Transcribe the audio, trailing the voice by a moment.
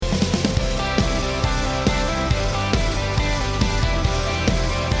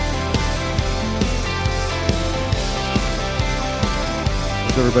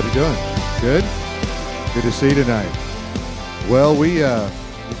everybody doing? Good? Good to see you tonight. Well, we've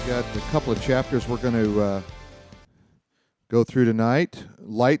got a couple of chapters we're going to go through tonight.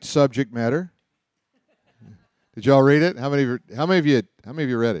 Light subject matter. Did y'all read it? How many of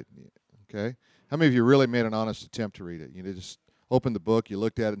you read it? Okay. How many of you really made an honest attempt to read it? You just opened the book, you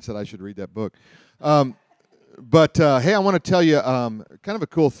looked at it and said, I should read that book. But hey, I want to tell you kind of a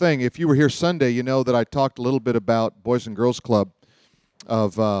cool thing. If you were here Sunday, you know that I talked a little bit about Boys and Girls Club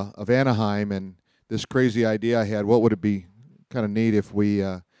of Anaheim and this crazy idea I had. What would it be kind of neat if we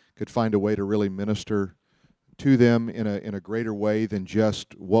could find a way to really minister to them in a greater way than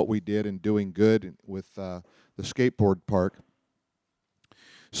just what we did in doing good with the skateboard park.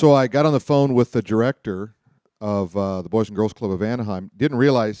 So I got on the phone with the director of the Boys and Girls Club of Anaheim. Didn't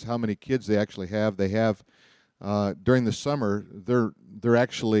realize how many kids they actually have. They have during the summer they're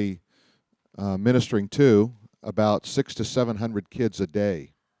actually ministering to about 600 to 700 kids a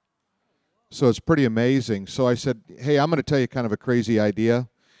day. So it's pretty amazing. So I said, hey, I'm going to tell you kind of a crazy idea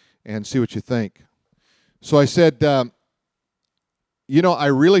and see what you think. So I said, I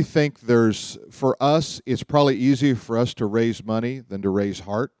really think for us, it's probably easier for us to raise money than to raise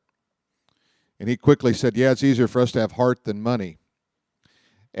heart. And he quickly said, yeah, it's easier for us to have heart than money.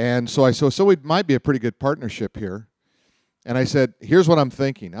 And so I said, so it might be a pretty good partnership here. And I said, here's what I'm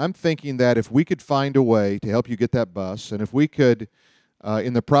thinking. I'm thinking that if we could find a way to help you get that bus, and if we could,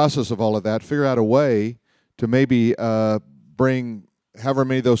 in the process of all of that, figure out a way to maybe bring however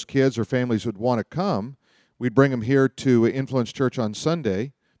many of those kids or families would want to come, we'd bring them here to Influence Church on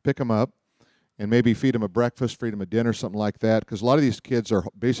Sunday, pick them up, and maybe feed them a breakfast, feed them a dinner, something like that. Because a lot of these kids are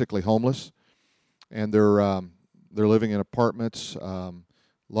basically homeless, and they're living in apartments. A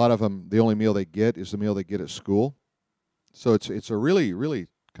lot of them, the only meal they get is the meal they get at school. So it's a really, really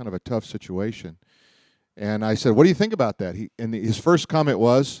kind of a tough situation. And I said, what do you think about that? And his first comment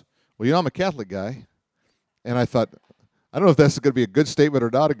was, well, I'm a Catholic guy. And I thought, I don't know if that's going to be a good statement or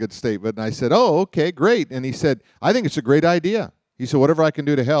not a good statement. And I said, oh, okay, great. And he said, I think it's a great idea. He said, whatever I can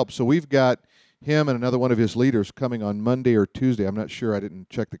do to help. So we've got him and another one of his leaders coming on Monday or Tuesday. I'm not sure. I didn't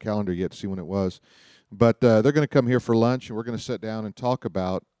check the calendar yet to see when it was. But they're going to come here for lunch, and we're going to sit down and talk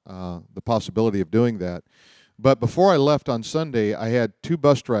about the possibility of doing that. But before I left on Sunday, I had two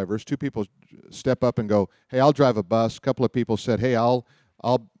people step up and go, hey, I'll drive a bus. A couple of people said, hey, I'll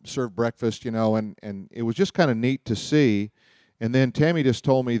serve breakfast, and it was just kind of neat to see. And then Tammy just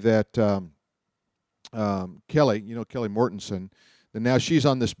told me that Kelly Mortensen, that now she's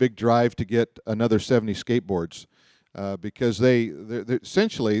on this big drive to get another 70 skateboards because they're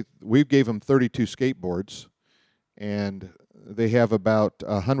essentially, we gave them 32 skateboards, and they have about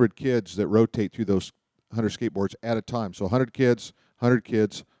 100 kids that rotate through those 100 skateboards at a time. So 100 kids, 100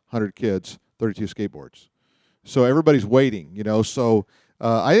 kids, 100 kids, 32 skateboards. So everybody's waiting, So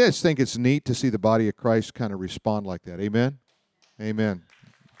I just think it's neat to see the body of Christ kind of respond like that. Amen? Amen.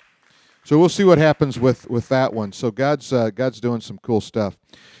 So we'll see what happens with that one. So God's doing some cool stuff.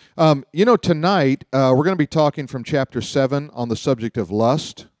 Tonight we're going to be talking from chapter 7 on the subject of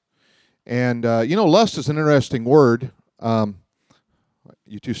lust. And, lust is an interesting word.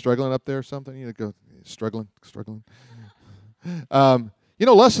 You two struggling up there or something? You go struggling.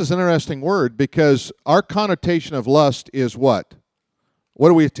 Lust is an interesting word because our connotation of lust is what? What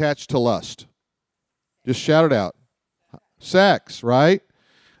do we attach to lust? Just shout it out. Sex, right?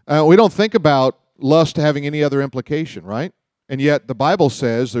 We don't think about lust having any other implication, right? And yet the Bible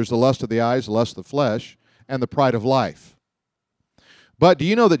says there's the lust of the eyes, the lust of the flesh, and the pride of life. But do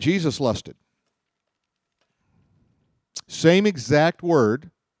you know that Jesus lusted? Same exact word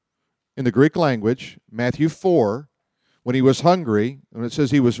in the Greek language, Matthew 4, when he was hungry, when it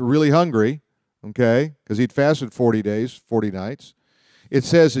says he was really hungry, okay, because he'd fasted 40 days, 40 nights, it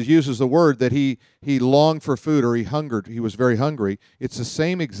uses the word that he longed for food or he was very hungry. It's the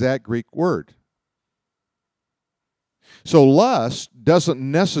same exact Greek word. So lust doesn't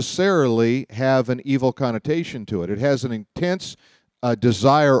necessarily have an evil connotation to it. It has an intense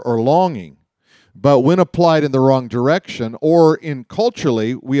desire or longing. But when applied in the wrong direction, or in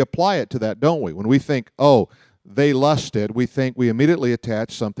culturally, we apply it to that, don't we? When we think, oh, they lusted, we immediately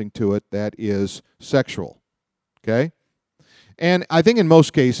attach something to it that is sexual, okay? And I think in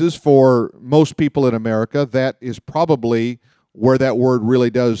most cases, for most people in America, that is probably where that word really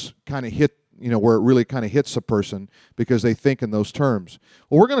does kind of hit, where it really kind of hits a person because they think in those terms.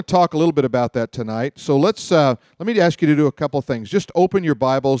 Well, we're going to talk a little bit about that tonight. So let me ask you to do a couple things. Just open your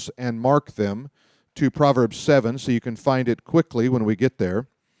Bibles and mark them to Proverbs 7 so you can find it quickly when we get there.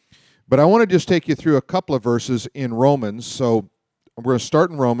 But I want to just take you through a couple of verses in Romans. So we're going to start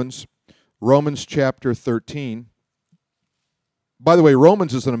in Romans chapter 13. By the way,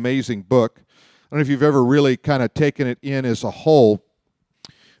 Romans is an amazing book. I don't know if you've ever really kind of taken it in as a whole,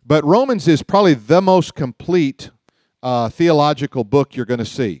 but Romans is probably the most complete theological book you're going to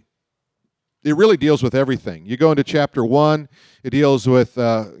see. It really deals with everything. You go into chapter 1, it deals with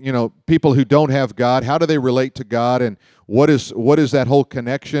people who don't have God. How do they relate to God, and what is that whole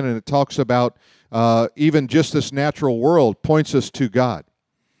connection? And it talks about even just this natural world points us to God.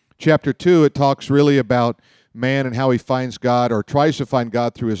 Chapter 2, it talks really about man and how he finds God or tries to find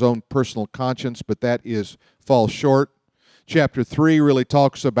God through his own personal conscience, but that falls short. Chapter 3 really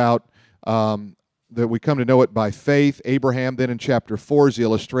talks about that we come to know it by faith. Abraham then in chapter 4 is the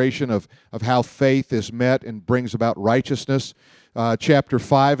illustration of how faith is met and brings about righteousness. Chapter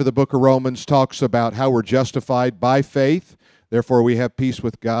 5 of the book of Romans talks about how we're justified by faith. Therefore we have peace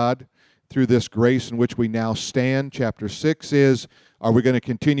with God through this grace in which we now stand. Chapter 6 is, are we going to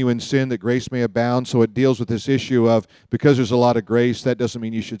continue in sin that grace may abound? So it deals with this issue of, because there's a lot of grace, that doesn't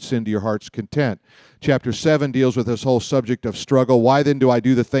mean you should sin to your heart's content. Chapter 7 deals with this whole subject of struggle. Why then do I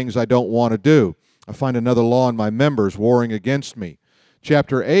do the things I don't want to do? I find another law in my members warring against me.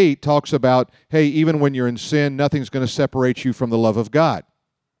 Chapter 8 talks about, hey, even when you're in sin, nothing's going to separate you from the love of God.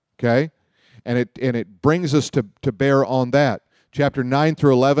 Okay? And it brings us to bear on that. Chapter 9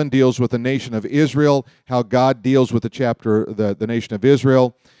 through 11 deals with the nation of Israel, how God deals with the nation of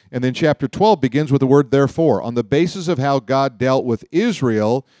Israel. And then chapter 12 begins with the word therefore. On the basis of how God dealt with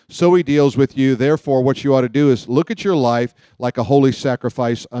Israel, so he deals with you. Therefore, what you ought to do is look at your life like a holy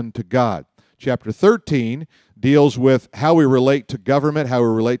sacrifice unto God. Chapter 13 deals with how we relate to government, how we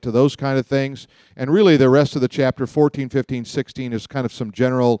relate to those kind of things. And really the rest of the chapter, 14, 15, 16, is kind of some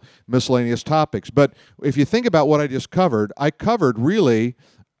general miscellaneous topics. But if you think about what I just covered, I covered really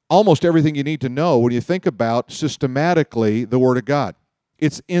almost everything you need to know when you think about systematically the Word of God.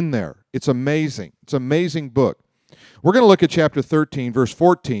 It's in there. It's amazing. It's an amazing book. We're going to look at chapter 13, verse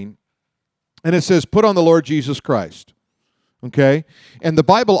 14, and it says, put on the Lord Jesus Christ. Okay? And the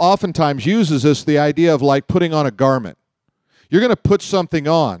Bible oftentimes uses this, the idea of like putting on a garment. You're going to put something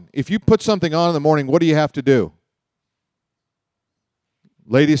on. If you put something on in the morning, what do you have to do?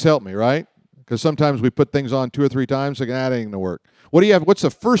 Ladies, help me, right? Because sometimes we put things on 2 or 3 times, like, that ain't going to work. What do you have? What's the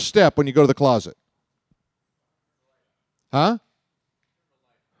first step when you go to the closet? Huh?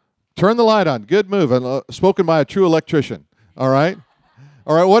 Turn the light on. Good move. Spoken by a true electrician. All right?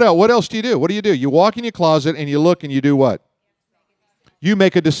 All right, what else? What else do you do? What do? You walk in your closet and you look and you do what? You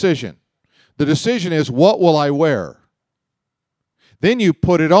make a decision. The decision is, what will I wear? Then you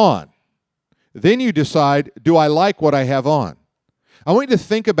put it on. Then you decide, do I like what I have on? I want you to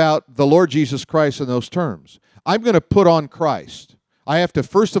think about the Lord Jesus Christ in those terms. I'm going to put on Christ. I have to,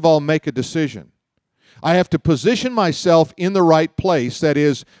 first of all, make a decision. I have to position myself in the right place. That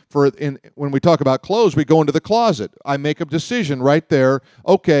is, when we talk about clothes, we go into the closet. I make a decision right there.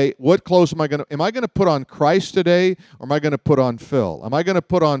 Okay, what clothes am I going to put on Christ today, or am I going to put on Phil? Am I going to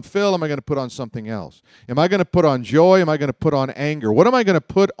put on Phil? Am I going to put on something else? Am I going to put on joy? Am I going to put on anger? What am I going to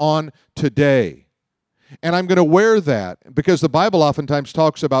put on today? And I'm going to wear that, because the Bible oftentimes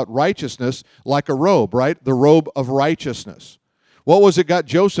talks about righteousness like a robe, right? The robe of righteousness. What was it got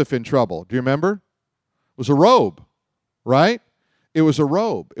Joseph in trouble? Do you remember? It was a robe, right? It was a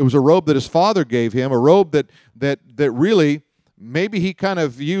robe. It was a robe that his father gave him, a robe that really maybe he kind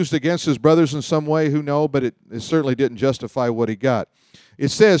of used against his brothers in some way, who know, but it certainly didn't justify what he got. It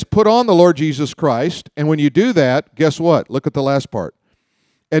says, put on the Lord Jesus Christ, and when you do that, guess what? Look at the last part.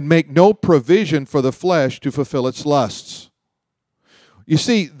 And make no provision for the flesh to fulfill its lusts. You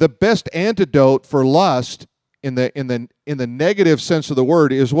see, the best antidote for lust in the negative sense of the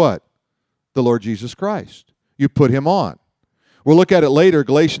word is what? The Lord Jesus Christ. You put him on. We'll look at it later,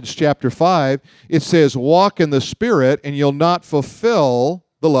 Galatians chapter 5. It says, walk in the Spirit, and you'll not fulfill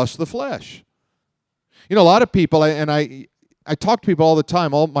the lust of the flesh. You know, a lot of people, and I talk to people all the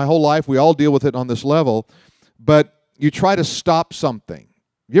time, my whole life, we all deal with it on this level, but you try to stop something.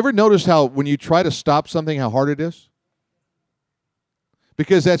 You ever notice how when you try to stop something, how hard it is?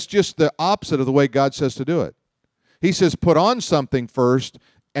 Because that's just the opposite of the way God says to do it. He says, put on something first,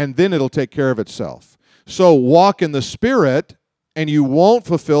 and then it'll take care of itself. So walk in the Spirit, and you won't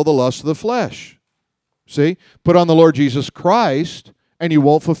fulfill the lust of the flesh. See? Put on the Lord Jesus Christ, and you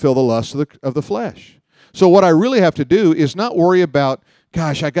won't fulfill the lust of the flesh. So what I really have to do is not worry about,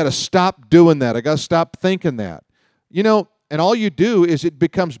 gosh, I got to stop doing that. I got to stop thinking that. You know, and all you do is it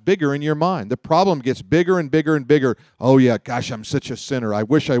becomes bigger in your mind. The problem gets bigger and bigger and bigger. Oh, yeah, gosh, I'm such a sinner. I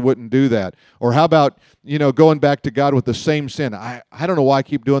wish I wouldn't do that. Or how about, going back to God with the same sin? I don't know why I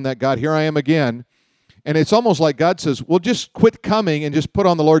keep doing that, God. Here I am again. And it's almost like God says, well, just quit coming and just put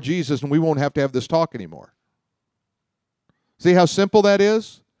on the Lord Jesus, and we won't have to have this talk anymore. See how simple that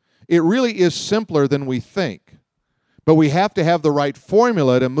is? It really is simpler than we think. But we have to have the right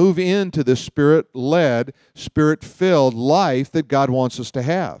formula to move into the Spirit-led, Spirit-filled life that God wants us to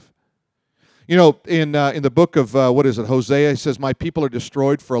have. You know, in the book of, Hosea, it says, my people are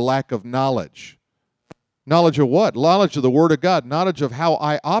destroyed for a lack of knowledge. Knowledge of what? Knowledge of the Word of God. Knowledge of how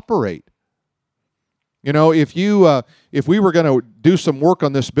I operate. You know, if we were going to do some work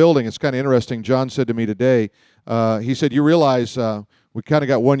on this building, it's kind of interesting. John said to me today, he said, you realize we kind of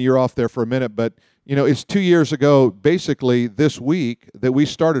got 1 year off there for a minute, but, you know, it's 2 years ago, basically this week, that we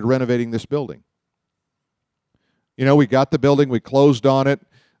started renovating this building. You know, we got the building, we closed on it.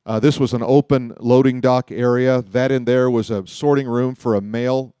 This was an open loading dock area. That in there was a sorting room for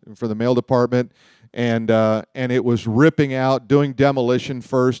the mail department. And it was ripping out, doing demolition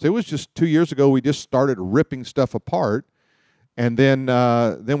first. It was just 2 years ago we just started ripping stuff apart. And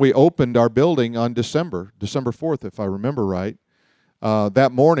then we opened our building on December 4th, if I remember right.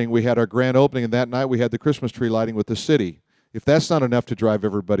 That morning we had our grand opening, and that night we had the Christmas tree lighting with the city. If that's not enough to drive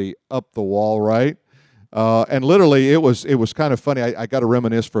everybody up the wall, right? And literally it was kind of funny. I got to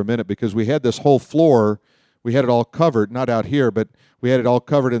reminisce for a minute because we had this whole floor, we had it all covered, not out here, but we had it all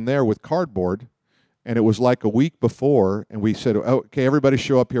covered in there with cardboard. And it was like a week before, and we said, okay, everybody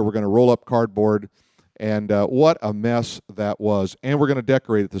show up here. We're going to roll up cardboard. And what a mess that was. And we're going to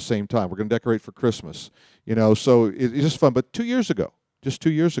decorate at the same time. We're going to decorate for Christmas. You know, so it's just fun. But 2 years ago, just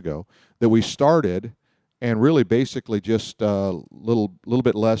 2 years ago, that we started, and really basically just a little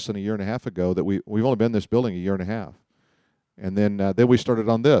bit less than a year and a half ago, that we've only been in this building a year and a half. And then we started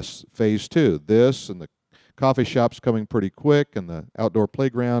on this, phase 2. This and the coffee shop's coming pretty quick, and the outdoor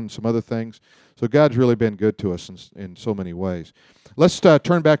playground and some other things. So God's really been good to us in so many ways. Let's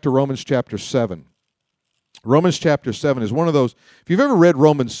turn back to Romans chapter 7. Romans chapter 7 is one of those, if you've ever read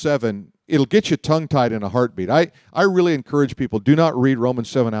Romans 7, it'll get you tongue-tied in a heartbeat. I really encourage people, do not read Romans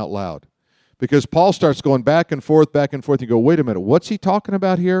 7 out loud. Because Paul starts going back and forth, and you go, wait a minute, what's he talking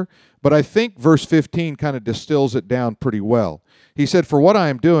about here? But I think verse 15 kind of distills it down pretty well. He said, for what I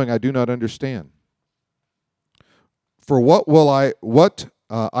am doing, I do not understand. For what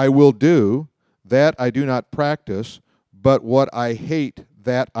I will do, that I do not practice, but what I hate,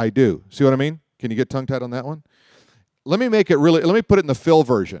 that I do. See what I mean? Can you get tongue-tied on that one? Let me put it in the Phil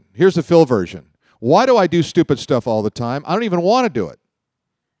version. Here's the Phil version. Why do I do stupid stuff all the time? I don't even want to do it.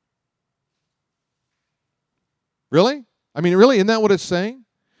 Really? I mean, really, isn't that what it's saying?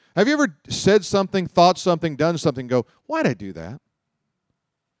 Have you ever said something, thought something, done something, go, why did I do that?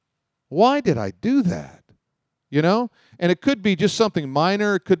 Why did I do that? You know? And it could be just something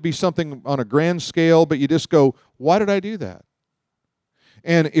minor. It could be something on a grand scale, but you just go, why did I do that?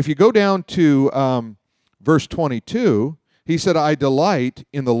 And if you go down to verse 22, he said, I delight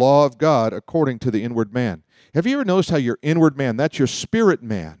in the law of God according to the inward man. Have you ever noticed how your inward man, that's your spirit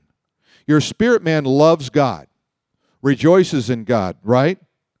man. Your spirit man loves God, rejoices in God, right?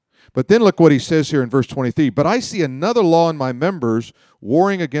 But then look what he says here in verse 23. But I see another law in my members,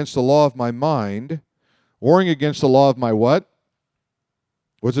 warring against the law of my mind. Warring against the law of my what?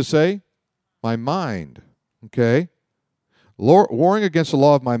 What does it say? My mind. Okay? Warring against the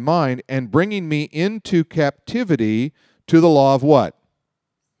law of my mind and bringing me into captivity to the law of what?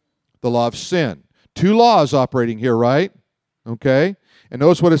 The law of sin. Two laws operating here, right? Okay? And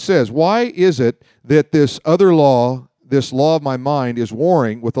notice what it says. Why is it that this other law, this law of my mind, is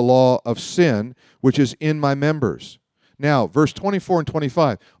warring with the law of sin, which is in my members? Now, verse 24 and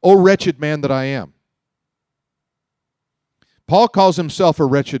 25. O wretched man that I am. Paul calls himself a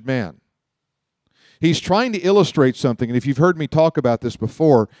wretched man. He's trying to illustrate something, and if you've heard me talk about this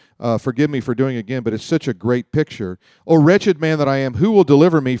before, forgive me for doing it again, but it's such a great picture. O wretched man that I am, who will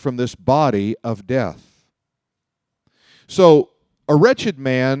deliver me from this body of death? So, a wretched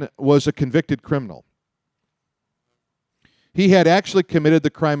man was a convicted criminal. He had actually committed the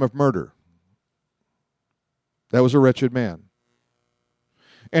crime of murder. That was a wretched man.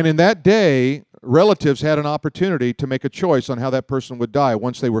 And in that day, relatives had an opportunity to make a choice on how that person would die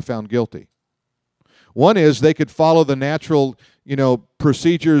once they were found guilty. One is they could follow the natural,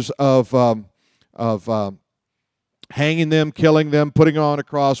 procedures of hanging them, killing them, putting them on a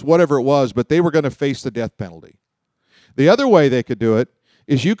cross, whatever it was, but they were going to face the death penalty. The other way they could do it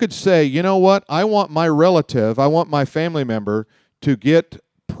is you could say, you know what, I want my relative, I want my family member to get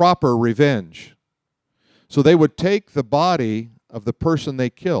proper revenge. So they would take the body of the person they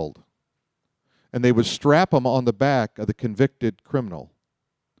killed, and they would strap him on the back of the convicted criminal.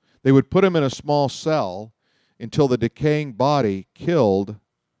 They would put him in a small cell until the decaying body killed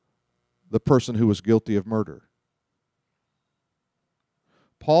the person who was guilty of murder.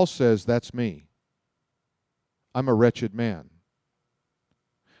 Paul says, that's me. I'm a wretched man.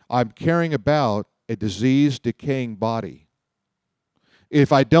 I'm carrying about a diseased, decaying body.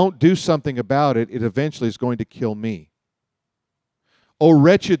 If I don't do something about it, it eventually is going to kill me. O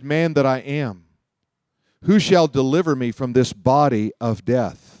wretched man that I am, who shall deliver me from this body of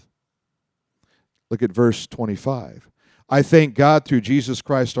death? Look at verse 25. I thank God through Jesus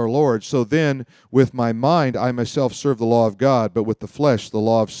Christ our Lord. So then, with my mind, I myself serve the law of God, but with the flesh, the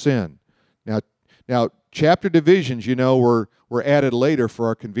law of sin. Now, chapter divisions, were added later for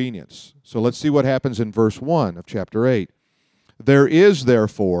our convenience. So let's see what happens in verse 1 of chapter 8. There is,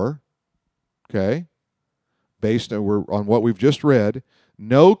 therefore, based on what we've just read,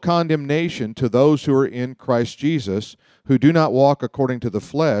 no condemnation to those who are in Christ Jesus, who do not walk according to the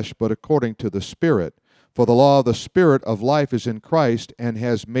flesh, but according to the Spirit. For the law of the Spirit of life is in Christ, and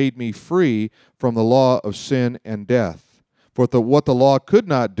has made me free from the law of sin and death. For what the law could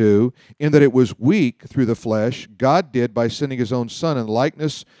not do, in that it was weak through the flesh, God did by sending his own Son in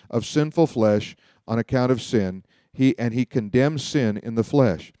likeness of sinful flesh on account of sin. He condemns sin in the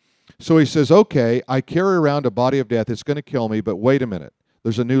flesh. So he says, okay, I carry around a body of death. It's going to kill me, but wait a minute.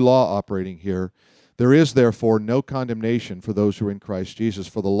 There's a new law operating here. There is, therefore, no condemnation for those who are in Christ Jesus.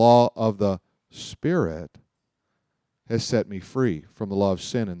 For the law of the Spirit has set me free from the law of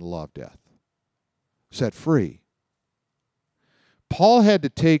sin and the law of death. Set free. Paul had to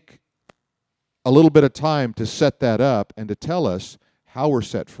take a little bit of time to set that up and to tell us how we're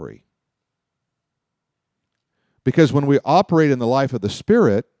set free. Because when we operate in the life of the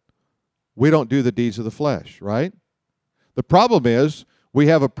Spirit, we don't do the deeds of the flesh, right? The problem is we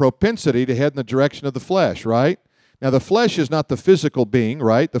have a propensity to head in the direction of the flesh, right? Now, the flesh is not the physical being,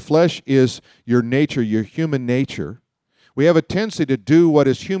 right? The flesh is your nature, your human nature. We have a tendency to do what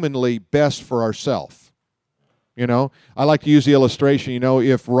is humanly best for ourselves. I like to use the illustration,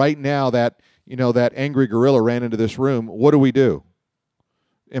 if right now that angry gorilla ran into this room, what do?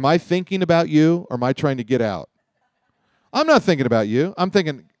 Am I thinking about you, or am I trying to get out? I'm not thinking about you. I'm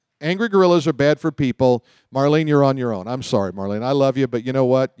thinking, angry gorillas are bad for people. Marlene, you're on your own. I'm sorry, Marlene. I love you, but you know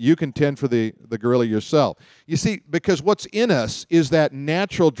what? You can tend for the gorilla yourself. You see, because what's in us is that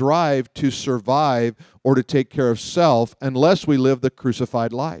natural drive to survive or to take care of self unless we live the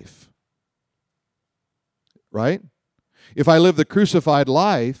crucified life. Right? If I live the crucified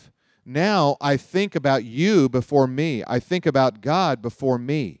life, now I think about you before me. I think about God before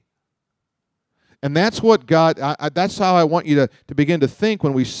me. And that's what that's how I want you to begin to think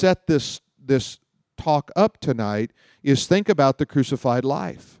when we set this talk up tonight, is think about the crucified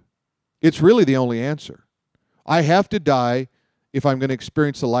life. It's really the only answer. I have to die if I'm going to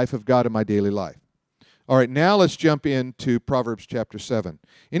experience the life of God in my daily life. All right, now let's jump into Proverbs chapter 7.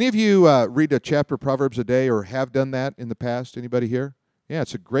 Any of you read a chapter of Proverbs a day or have done that in the past? Anybody here? Yeah,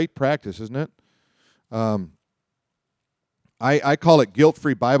 it's a great practice, isn't it? I call it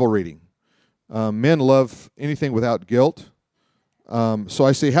guilt-free Bible reading. Men love anything without guilt. So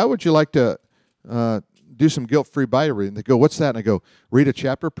I say, how would you like to do some guilt-free Bible reading? They go, what's that? And I go, read a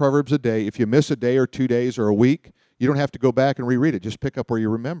chapter of Proverbs a day. If you miss a day or 2 days or a week, you don't have to go back and reread it. Just pick up where you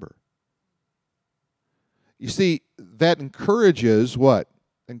remember. You see, that encourages what?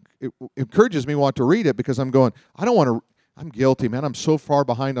 It encourages me to want to read it because I'm going, I don't want to, I'm guilty, man. I'm so far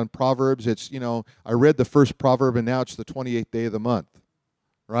behind on Proverbs. It's, I read the first proverb and now it's the 28th day of the month,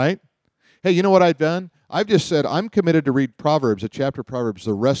 right? Hey, you know what I've done? I've just said I'm committed to read Proverbs, a chapter of Proverbs,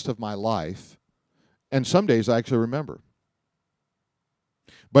 the rest of my life. And some days I actually remember.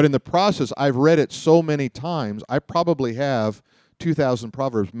 But in the process, I've read it so many times, I probably have 2,000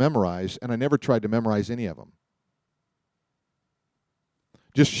 Proverbs memorized, and I never tried to memorize any of them.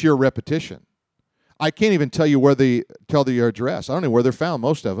 Just sheer repetition. I can't even tell you tell the address. I don't know where they're found,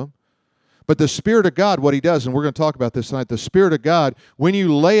 most of them. But the Spirit of God, what He does, and we're going to talk about this tonight, the Spirit of God, when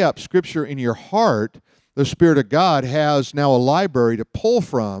you lay up Scripture in your heart, the Spirit of God has now a library to pull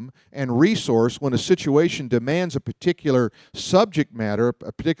from and resource when a situation demands a particular subject matter,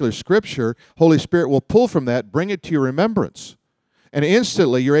 a particular Scripture. Holy Spirit will pull from that, bring it to your remembrance. And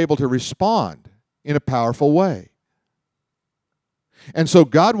instantly you're able to respond in a powerful way. And so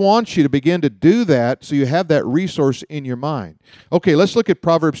God wants you to begin to do that so you have that resource in your mind. Okay, let's look at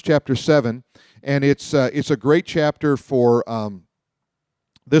Proverbs chapter 7, and it's a great chapter for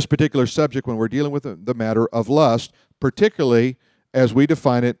this particular subject when we're dealing with the matter of lust, particularly as we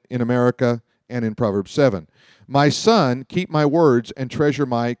define it in America and in Proverbs 7. My son, keep my words and treasure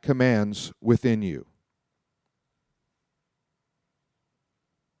my commands within you.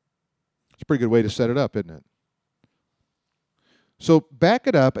 It's a pretty good way to set it up, isn't it? So back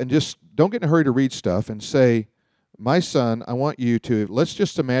it up and just don't get in a hurry to read stuff and say, my son, I want you to, let's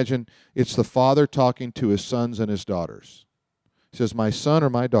just imagine it's the father talking to his sons and his daughters. He says, my son or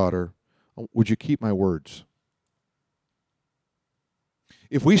my daughter, would you keep my words?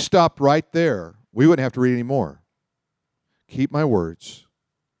 If we stopped right there, we wouldn't have to read any more. Keep my words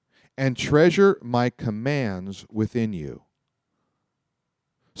and treasure my commands within you.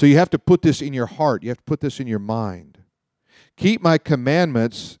 So you have to put this in your heart. You have to put this in your mind. Keep my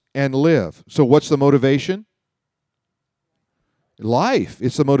commandments and live. So what's the motivation? Life.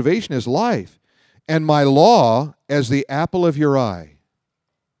 It's the motivation is life. And my law as the apple of your eye.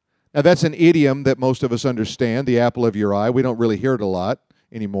 Now that's an idiom that most of us understand, the apple of your eye. We don't really hear it a lot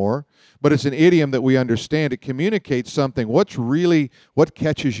anymore, but it's an idiom that we understand. It communicates something. What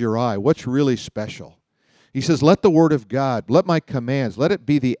catches your eye? What's really special? He says, let the word of God, let my commands, let it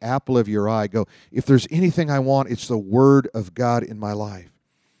be the apple of your eye. Go, if there's anything I want, it's the word of God in my life.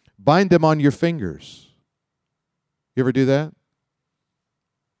 Bind them on your fingers. You ever do that?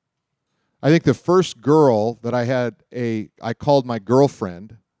 I think the first girl that I called my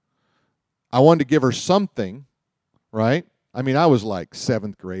girlfriend, I wanted to give her something, right? I mean, I was like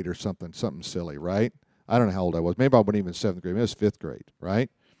 7th grade or something silly, right? I don't know how old I was. Maybe I wasn't even 7th grade. Maybe I was 5th grade, right?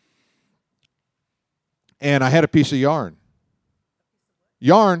 And I had a piece of yarn.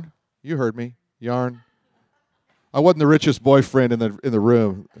 Yarn. You heard me. Yarn. I wasn't the richest boyfriend in the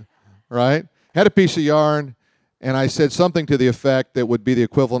room, right? Had a piece of yarn, and I said something to the effect that would be the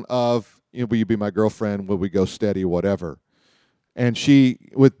equivalent of, will you be my girlfriend? Will we go steady? Whatever. And she,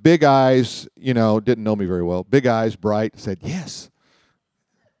 with big eyes, didn't know me very well, big eyes, bright, said, yes.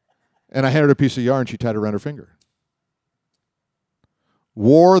 And I handed her a piece of yarn. She tied it around her finger.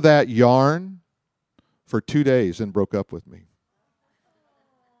 Wore that yarn for 2 days and broke up with me.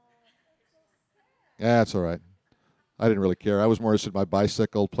 Yeah, that's all right. I didn't really care. I was more interested in my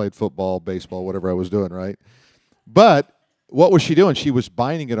bicycle, played football, baseball, whatever I was doing, right? But what was she doing? She was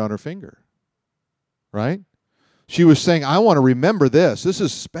binding it on her finger, right? She was saying, I want to remember this. This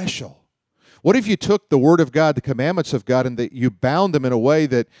is special. What if you took the Word of God, the commandments of God, and that you bound them in a way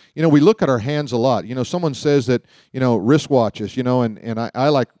that, we look at our hands a lot. Someone says that, wristwatches, and I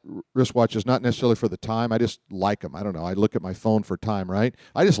like wristwatches not necessarily for the time. I just like them. I don't know. I look at my phone for time, right?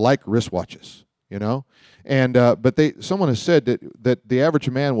 I just like wristwatches, And but someone has said that the average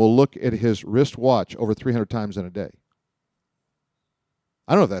man will look at his wristwatch over 300 times in a day.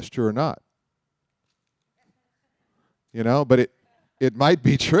 I don't know if that's true or not. But it might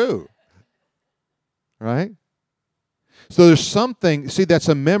be true. Right? So there's something, that's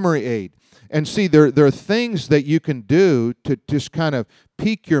a memory aid. And there are things that you can do to just kind of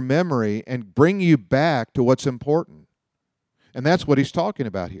pique your memory and bring you back to what's important. And that's what he's talking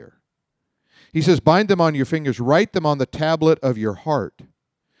about here. He says, bind them on your fingers, write them on the tablet of your heart.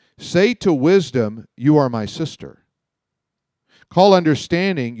 Say to wisdom, you are my sister. Call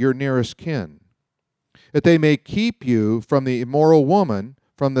understanding your nearest kin, that they may keep you from the immoral woman,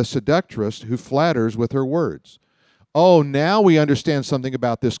 from the seductress who flatters with her words. Oh, now we understand something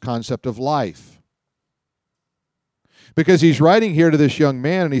about this concept of life. Because he's writing here to this young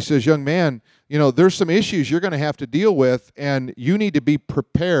man, and he says, young man, there's some issues you're going to have to deal with, and you need to be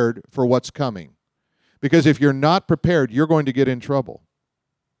prepared for what's coming. Because if you're not prepared, you're going to get in trouble.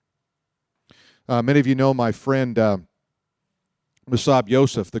 Many of you know my friend Musab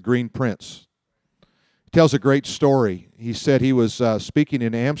Yosef, the Green Prince. Tells a great story. He said he was speaking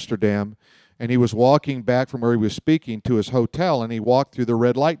in Amsterdam, and he was walking back from where he was speaking to his hotel, and he walked through the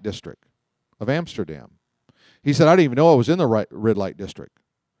red light district of Amsterdam. He said, I didn't even know I was in the red light district.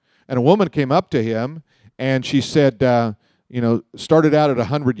 And a woman came up to him, and she said, started out at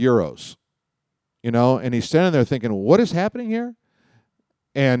 100 euros. And he's standing there thinking, what is happening here?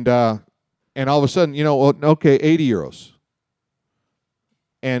 And all of a sudden, 80 euros.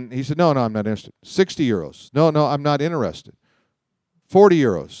 And he said, no, I'm not interested. 60 euros. No, I'm not interested. 40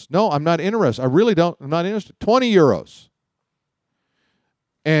 euros. No, I'm not interested. I'm not interested. 20 euros.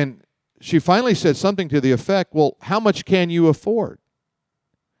 And she finally said something to the effect, well, how much can you afford?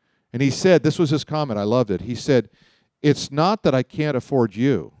 And he said, this was his comment, I loved it. He said, it's not that I can't afford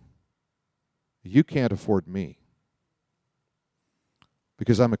you. You can't afford me.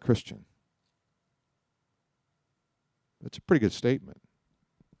 Because I'm a Christian. That's a pretty good statement.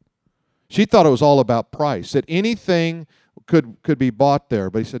 She thought it was all about price, that anything could be bought there.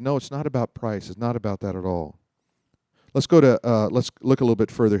 But he said, no, it's not about price. It's not about that at all. Let's look a little bit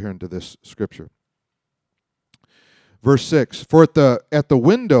further here into this scripture. Verse 6, for at the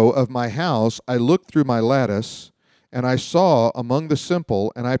window of my house I looked through my lattice, and I saw among the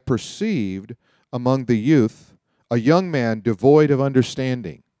simple, and I perceived among the youth a young man devoid of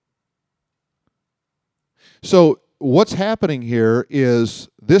understanding. So what's happening here is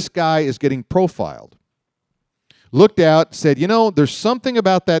this guy is getting profiled. Looked out, said, there's something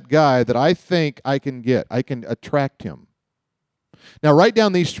about that guy that I think I can get. I can attract him. Now, write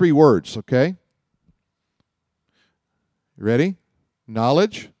down these 3 words, okay? You ready?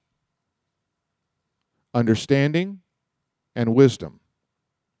 Knowledge, understanding, and wisdom.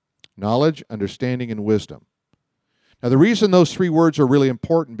 Knowledge, understanding, and wisdom. Now, the reason those 3 words are really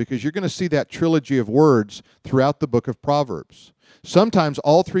important because you're going to see that trilogy of words throughout the book of Proverbs. Sometimes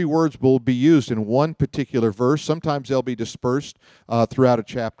all 3 words will be used in one particular verse. Sometimes they'll be dispersed throughout a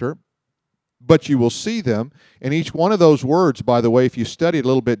chapter. But you will see them. And each one of those words, by the way, if you study it a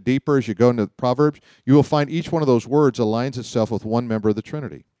little bit deeper as you go into Proverbs, you will find each one of those words aligns itself with one member of the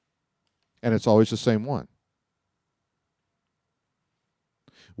Trinity. And it's always the same one.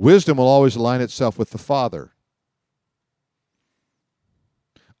 Wisdom will always align itself with the Father.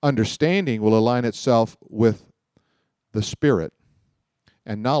 Understanding will align itself with the Spirit.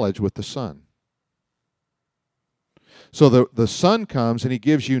 And knowledge with the Son. So the Son comes and he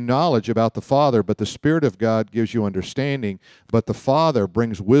gives you knowledge about the Father, but the Spirit of God gives you understanding, but the Father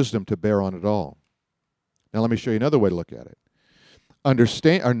brings wisdom to bear on it all. Now let me show you another way to look at it.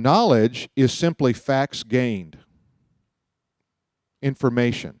 Knowledge is simply facts gained,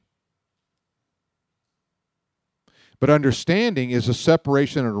 information. But understanding is a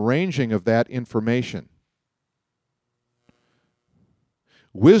separation and arranging of that information.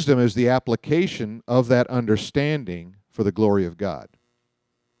 Wisdom is the application of that understanding for the glory of God.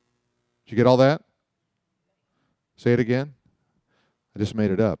 Did you get all that? Say it again. I just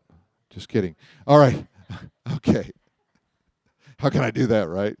made it up. Just kidding. All right. Okay. How can I do that,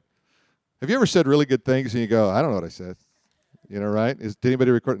 right? Have you ever said really good things and you go, I don't know what I said? Right? Did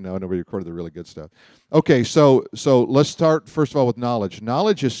anybody record? No, nobody recorded the really good stuff. Okay, so let's start first of all with knowledge.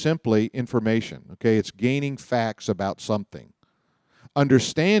 Knowledge is simply information. Okay, it's gaining facts about something.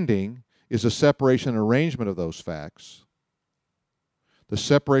 Understanding is a separation and arrangement of those facts. The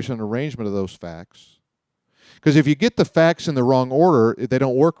separation and arrangement of those facts. Because if you get the facts in the wrong order, they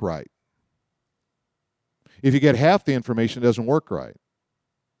don't work right. If you get half the information, it doesn't work right.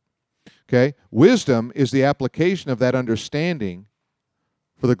 Okay? Wisdom is the application of that understanding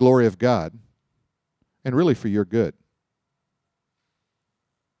for the glory of God and really for your good.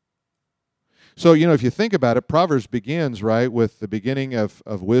 So, if you think about it, Proverbs begins, right, with the beginning of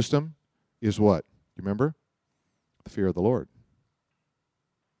wisdom is what? You remember? The fear of the Lord.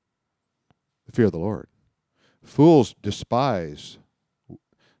 The fear of the Lord. Fools despise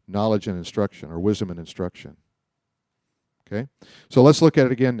knowledge and instruction, or wisdom and instruction. Okay? So let's look at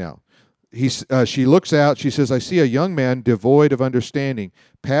it again now. She looks out, she says, I see a young man devoid of understanding,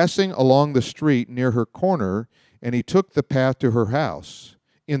 passing along the street near her corner, and he took the path to her house.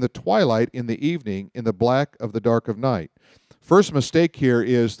 In the twilight, in the evening, in the black of the dark of night. First mistake here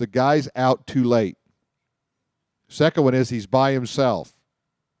is the guy's out too late. Second one is he's by himself,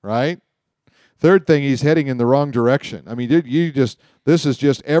 right? Third thing, he's heading in the wrong direction. I mean, this is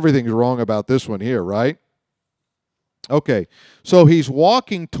just everything's wrong about this one here, right? Okay, so he's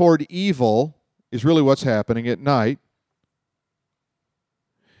walking toward evil is really what's happening at night.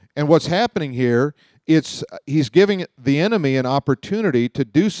 And what's happening here, he's giving the enemy an opportunity to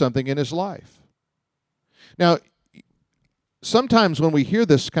do something in his life. Now, sometimes when we hear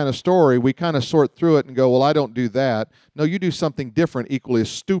this kind of story, we kind of sort through it and go, well, I don't do that. No, you do something different, equally as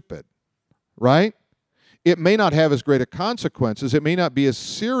stupid, right? It may not have as great a consequences. It may not be as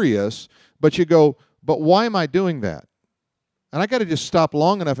serious, but you go, but why am I doing that? And I got to just stop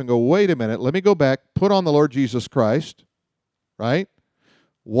long enough and go, wait a minute, let me go back, put on the Lord Jesus Christ, right?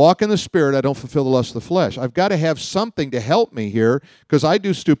 Walk in the Spirit, I don't fulfill the lust of the flesh. I've got to have something to help me here because I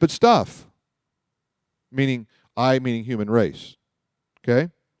do stupid stuff. Meaning human race.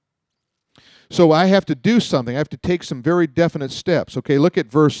 Okay? So I have to do something. I have to take some very definite steps. Okay, look at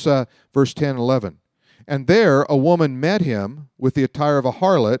verse 10 and 11. And there a woman met him with the attire of a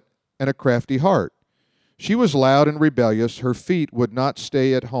harlot and a crafty heart. She was loud and rebellious. Her feet would not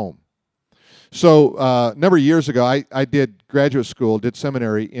stay at home. So a number of years ago, I did graduate school, did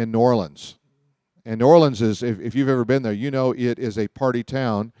seminary in New Orleans. And New Orleans is, if you've ever been there, you know it is a party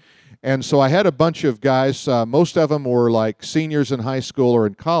town. And so I had a bunch of guys, most of them were like seniors in high school or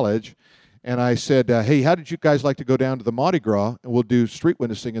in college. And I said, hey, how did you guys like to go down to the Mardi Gras? And we'll do street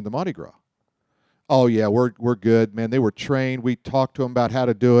witnessing in the Mardi Gras. Oh, yeah, we're good, man. They were trained. We talked to them about how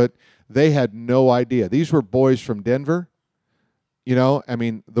to do it. They had no idea. These were boys from Denver.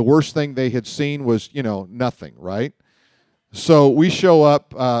 The worst thing they had seen was, nothing, right? So we show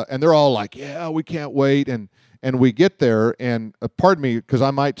up, and they're all like, yeah, we can't wait. And we get there, and pardon me, because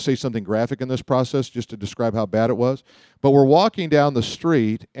I might say something graphic in this process just to describe how bad it was. But we're walking down the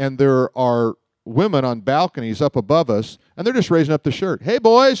street, and there are women on balconies up above us, and they're just raising up the shirt. Hey,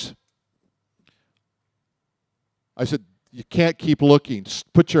 boys. I said, you can't keep looking.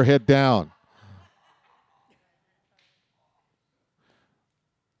 Put your head down.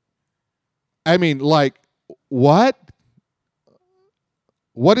 I mean, like, what?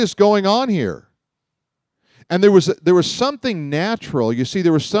 What is going on here? And there was something natural. You see,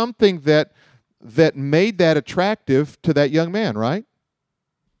 there was something that made that attractive to that young man, right?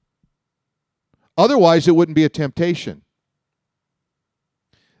 Otherwise, it wouldn't be a temptation.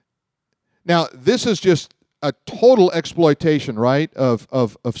 Now, this is just a total exploitation, right,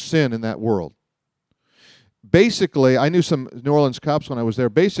 of sin in that world. Basically, I knew some New Orleans cops when I was there.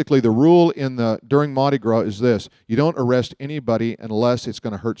 Basically, the rule during Mardi Gras is this: you don't arrest anybody unless it's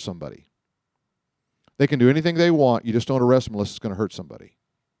going to hurt somebody. They can do anything they want. You just don't arrest them unless it's going to hurt somebody.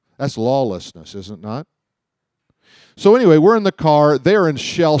 That's lawlessness, is it not? So anyway, we're in the car. They're in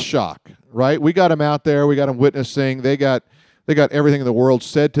shell shock, right? We got them out there. We got them witnessing. They got everything in the world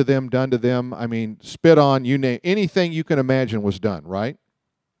said to them, done to them. I mean, spit on, you name anything you can imagine was done, right?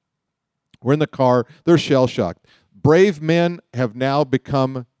 We're in the car. They're shell shocked. Brave men have now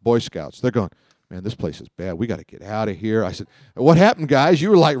become Boy Scouts. They're going, man, this place is bad. We got to get out of here. I said, what happened, guys? You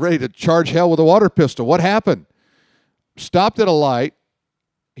were like ready to charge hell with a water pistol. What happened? Stopped at a light.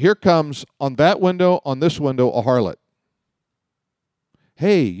 Here comes, on that window, on this window, a harlot.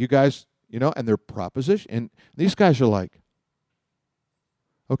 Hey, you guys, and they're proposition. And these guys are like,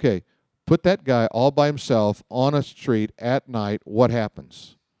 okay, put that guy all by himself on a street at night. What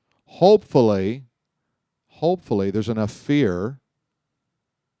happens? Hopefully, there's enough fear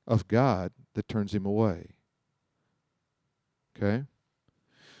of God that turns him away. Okay?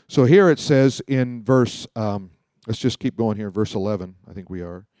 So here it says in verse, let's just keep going here, verse 11, I think we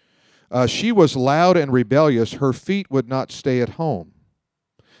are. She was loud and rebellious. Her feet would not stay at home.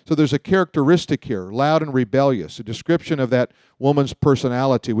 So there's a characteristic here, loud and rebellious, a description of that woman's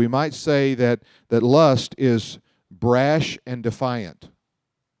personality. We might say that lust is brash and defiant.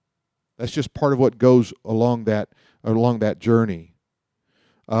 That's just part of what goes along that journey.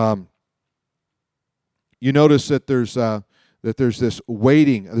 You notice that there's this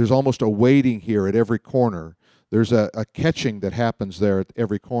waiting. There's almost a waiting here at every corner. There's a catching that happens there at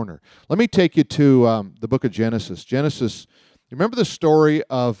every corner. Let me take you to the book of Genesis. Genesis, you remember the story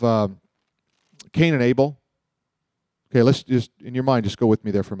of Cain and Abel? Okay, let's just, in your mind, just go with me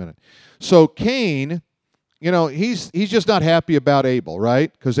there for a minute. So Cain, he's just not happy about Abel,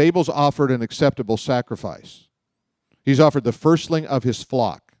 right? Because Abel's offered an acceptable sacrifice. He's offered the firstling of his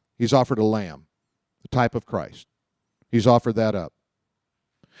flock. He's offered a lamb, the type of Christ. He's offered that up.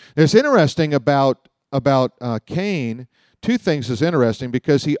 And it's interesting about Cain. Two things is interesting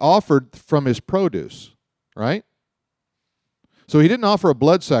because he offered from his produce, right? So he didn't offer a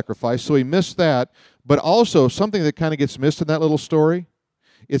blood sacrifice, so he missed that. But also something that kind of gets missed in that little story.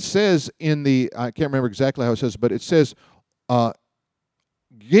 It says I can't remember exactly how it says, but it says,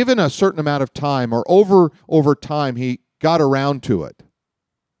 given a certain amount of time or over time, he got around to it.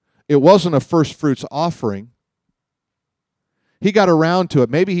 It wasn't a first fruits offering. He got around to it.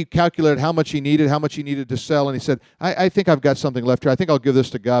 Maybe he calculated how much he needed to sell, and he said, I think I've got something left here. I think I'll give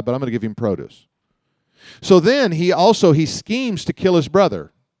this to God, but I'm going to give him produce. So then he schemes to kill his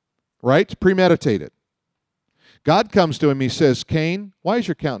brother, right? It's premeditated. God comes to him, he says, Cain, why is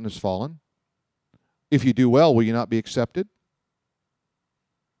your countenance fallen? If you do well, will you not be accepted?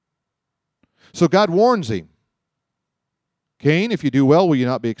 So God warns him. Cain, if you do well, will you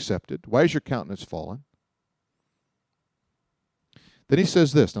not be accepted? Why is your countenance fallen? Then he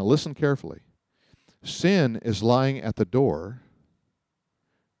says this. Now listen carefully. Sin is lying at the door,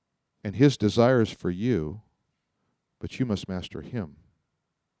 and his desire is for you, but you must master him.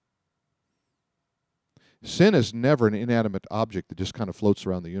 Sin is never an inanimate object that just kind of floats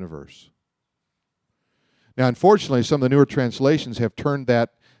around the universe. Now, unfortunately, some of the newer translations have turned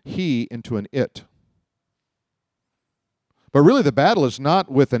that he into an it. But really, the battle is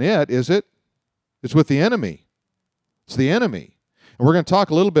not with an it, is it? It's with the enemy. It's the enemy. And we're going to talk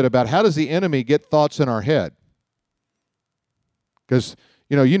a little bit about how does the enemy get thoughts in our head. Because,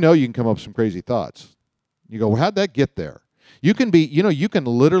 you can come up with some crazy thoughts. You go, well, how'd that get there? You can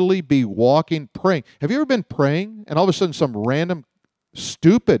literally be walking, praying. Have you ever been praying and all of a sudden some random,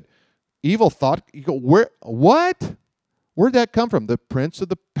 stupid, evil thought, you go, what? Where'd that come from? The prince of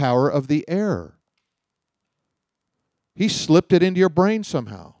the power of the air. He slipped it into your brain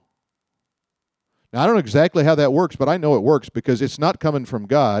somehow. Now, I don't know exactly how that works, but I know it works because it's not coming from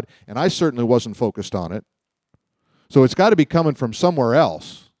God, and I certainly wasn't focused on it. So it's got to be coming from somewhere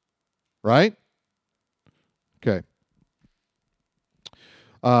else, right? Okay.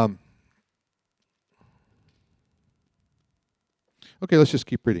 Okay, let's just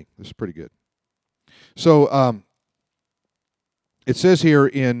keep reading. This is pretty good. So it says here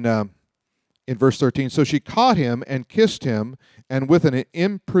in verse 13, so she caught him and kissed him, and with an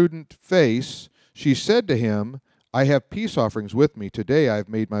imprudent face she said to him, I have peace offerings with me. Today I have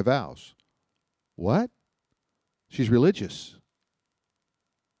made my vows. What? She's religious.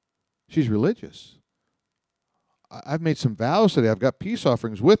 She's religious. I've made some vows today. I've got peace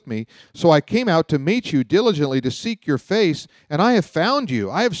offerings with me. So I came out to meet you diligently to seek your face, and I have found you.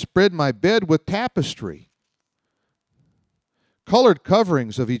 I have spread my bed with tapestry, colored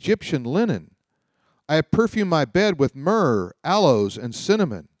coverings of Egyptian linen. I have perfumed my bed with myrrh, aloes, and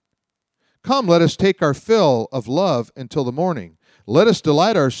cinnamon. Come, let us take our fill of love until the morning. Let us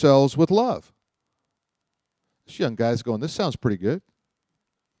delight ourselves with love. This young guy's going, this sounds pretty good.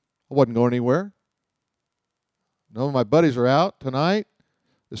 I wasn't going anywhere. None of my buddies are out tonight.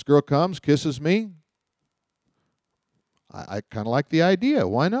 This girl comes, kisses me. I kind of like the idea.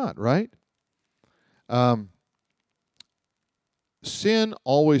 Why not, right? Sin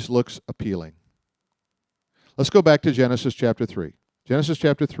always looks appealing. Let's go back to Genesis chapter 3. Genesis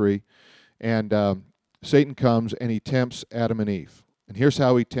chapter 3, and Satan comes and he tempts Adam and Eve. And here's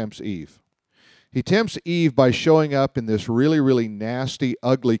how he tempts Eve. He tempts Eve by showing up in this really, really nasty,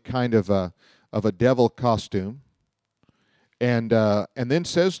 ugly kind of a devil costume. And then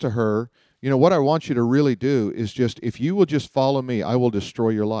says to her, you know, what I want you to really do is just, if you will just follow me, I will destroy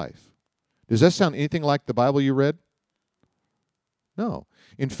your life. Does that sound anything like the Bible you read? No.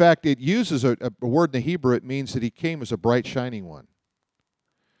 In fact, it uses a word in the Hebrew. It means that he came as a bright, shining one.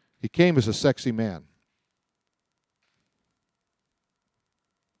 He came as a sexy man.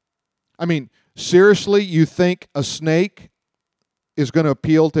 I mean, seriously, you think a snake is going to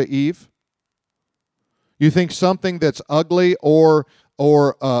appeal to Eve? You think something that's ugly or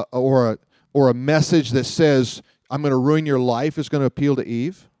a message that says, I'm going to ruin your life is going to appeal to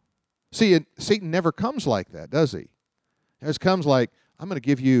Eve? See, Satan never comes like that, does he? He just comes like, I'm going to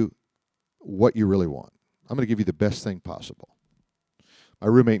give you what you really want. I'm going to give you the best thing possible. My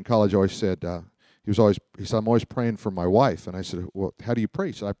roommate in college always said, he said, I'm always praying for my wife. And I said, well, how do you pray?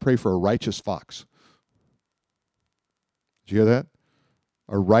 He said, I pray for a righteous fox. Did you hear that?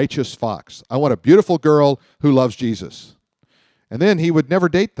 A righteous fox. I want a beautiful girl who loves Jesus. And then he would never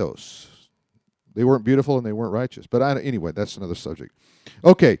date those. They weren't beautiful and they weren't righteous. But anyway, that's another subject.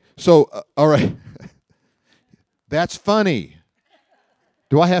 Okay, so, all right. That's funny.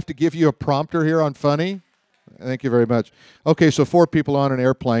 Do I have to give you a prompter here on funny? Thank you very much. Okay, so 4 people on an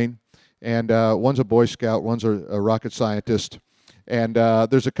airplane, and one's a Boy Scout, one's a rocket scientist, and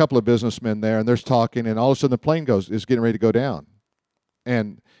there's a couple of businessmen there, and they're talking, and all of a sudden the plane is getting ready to go down.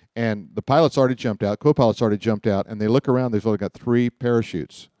 And the pilot's already jumped out, co-pilot's already jumped out, and they look around, they've only got 3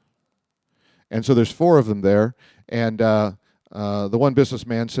 parachutes. And so there's 4 of them there, and the one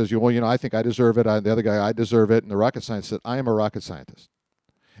businessman says, well, you know, I think I deserve it. The other guy, I deserve it. And the rocket scientist said, I am a rocket scientist.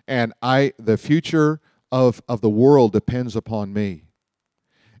 And the future of the world depends upon me.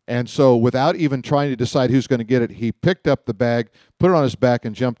 And so without even trying to decide who's going to get it, he picked up the bag, put it on his back,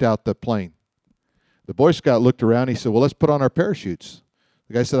 and jumped out the plane. The Boy Scout looked around. He said, well, let's put on our parachutes.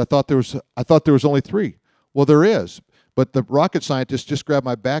 The guy said, I thought there was only 3. Well, there is. But the rocket scientist just grabbed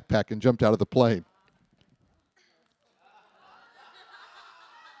my backpack and jumped out of the plane.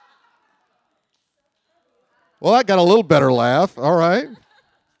 Well, that got a little better laugh. All right.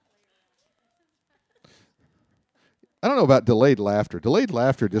 I don't know about delayed laughter. Delayed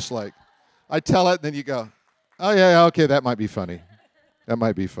laughter, just like, I tell it, and then you go, oh, yeah, okay, that might be funny. That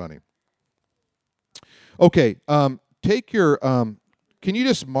might be funny. Okay, take your, can you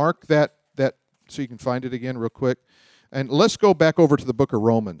just mark that so you can find it again real quick? And let's go back over to the book of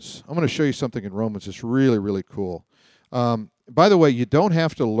Romans. I'm going to show you something in Romans that's really, really cool. By the way, you don't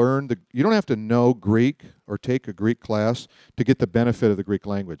have to know Greek or take a Greek class to get the benefit of the Greek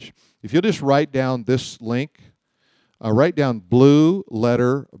language. If you'll just write down this link, write down Blue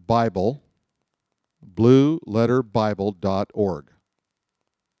Letter Bible, blueletterbible.org.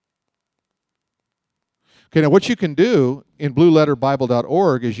 Okay, now what you can do in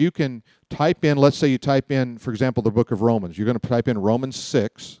blueletterbible.org is you can type in, let's say you type in, for example, the book of Romans. You're going to type in Romans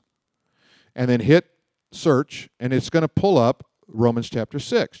 6, and then hit search, and it's going to pull up Romans chapter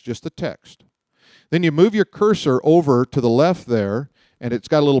 6, just the text. Then you move your cursor over to the left there, and it's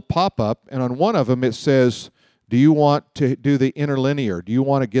got a little pop-up, and on one of them it says, do you want to do the interlinear? Do you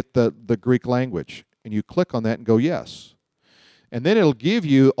want to get the Greek language? And you click on that and go, yes. And then it'll give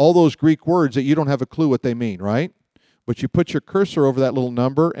you all those Greek words that you don't have a clue what they mean, right? But you put your cursor over that little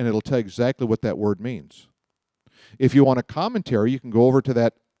number, and it'll tell you exactly what that word means. If you want a commentary, you can go over to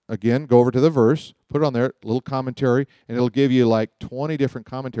that again, go over to the verse, put it on there, a little commentary, and it'll give you like 20 different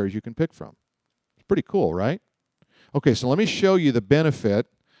commentaries you can pick from. It's pretty cool, right? Okay, so let me show you the benefit.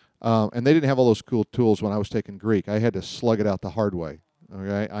 And they didn't have all those cool tools when I was taking Greek. I had to slug it out the hard way.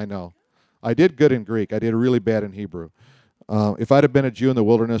 Okay, I know. I did good in Greek. I did really bad in Hebrew. If I'd have been a Jew in the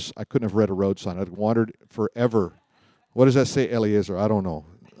wilderness, I couldn't have read a road sign. I'd have wandered forever. What does that say, Eliezer? I don't know.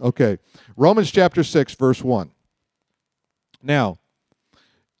 Okay, Romans chapter 6, verse 1. Now,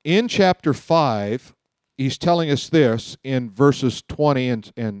 in chapter 5, he's telling us this in verses 20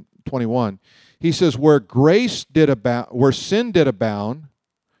 and 21. He says, where sin did abound,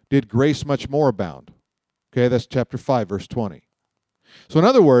 did grace much more abound. Okay, that's chapter 5, verse 20. So in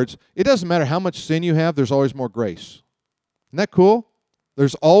other words, it doesn't matter how much sin you have, there's always more grace. Isn't that cool?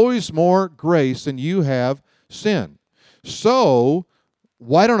 There's always more grace than you have sin. So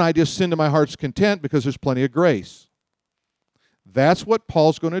why don't I just sin to my heart's content because there's plenty of grace? That's what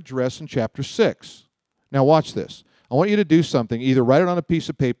Paul's going to address in chapter 6. Now watch this. I want you to do something. Either write it on a piece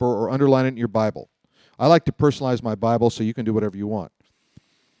of paper or underline it in your Bible. I like to personalize my Bible so you can do whatever you want.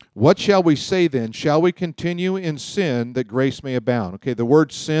 What shall we say then? Shall we continue in sin that grace may abound? Okay, the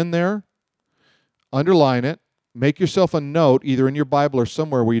word sin there, underline it. Make yourself a note either in your Bible or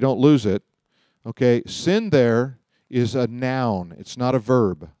somewhere where you don't lose it. Okay, sin there is a noun. It's not a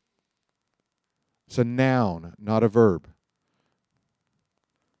verb. It's a noun, not a verb.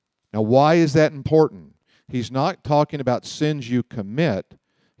 Now, why is that important? He's not talking about sins you commit.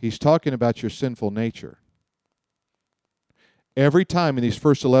 He's talking about your sinful nature. Every time in these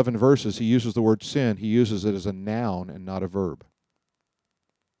first 11 verses he uses the word sin, he uses it as a noun and not a verb.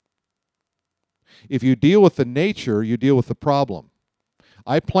 If you deal with the nature, you deal with the problem.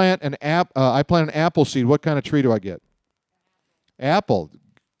 I plant an apple seed. What kind of tree do I get? Apple.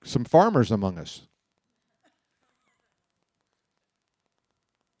 Some farmers among us.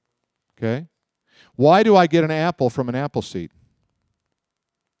 Okay? Why do I get an apple from an apple seed?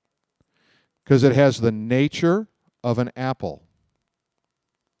 Because it has the nature of an apple.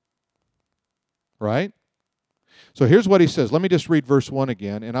 Right? So here's what he says. Let me just read verse 1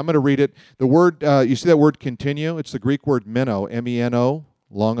 again, and I'm going to read it. The word, you see that word continue? It's the Greek word meno, M-E-N-O,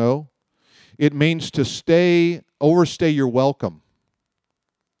 long O. It means to overstay your welcome.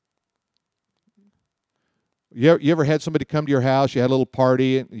 You ever had somebody come to your house, you had a little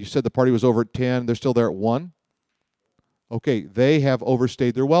party, and you said the party was over at 10, they're still there at 1? Okay, they have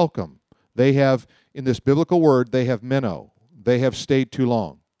overstayed their welcome. They have, in this biblical word, they have meno. They have stayed too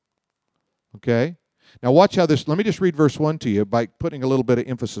long. Okay? Now watch how this, let me just read verse 1 to you by putting a little bit of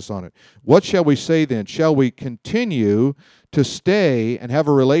emphasis on it. What shall we say then? Shall we continue to stay and have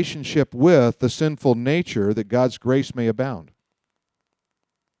a relationship with the sinful nature that God's grace may abound?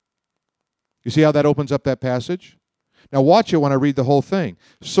 You see how that opens up that passage? Now watch it when I read the whole thing.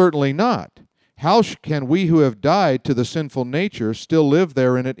 Certainly not. How can we who have died to the sinful nature still live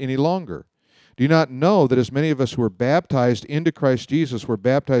there in it any longer? Do you not know that as many of us who were baptized into Christ Jesus were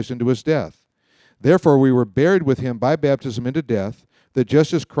baptized into his death? Therefore we were buried with him by baptism into death, that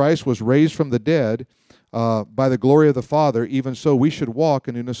just as Christ was raised from the dead by the glory of the Father, even so we should walk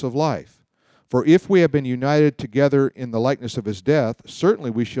in newness of life. For if we have been united together in the likeness of his death,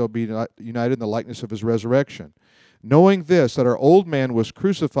 certainly we shall be united in the likeness of his resurrection. Knowing this, that our old man was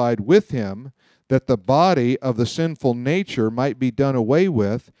crucified with him, that the body of the sinful nature might be done away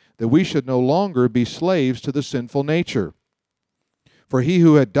with, that we should no longer be slaves to the sinful nature. For he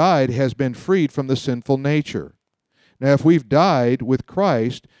who had died has been freed from the sinful nature. Now if we've died with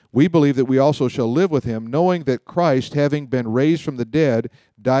Christ, we believe that we also shall live with him, knowing that Christ, having been raised from the dead,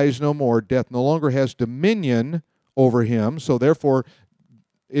 dies no more. Death no longer has dominion over him, so therefore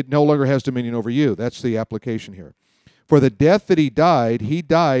it no longer has dominion over you. That's the application here. For the death that he died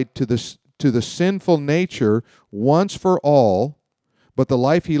to the sinful nature once for all, but the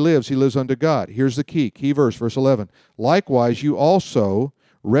life he lives unto God. Here's the key verse, verse 11. Likewise, you also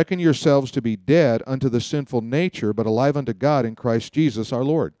reckon yourselves to be dead unto the sinful nature, but alive unto God in Christ Jesus our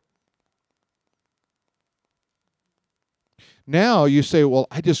Lord. Now you say, well,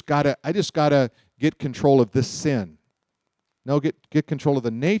 I just gotta get control of this sin. No, get control of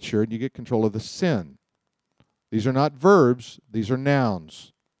the nature, and you get control of the sin. These are not verbs, these are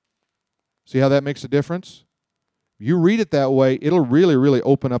nouns. See how that makes a difference? You read it that way, it'll really, really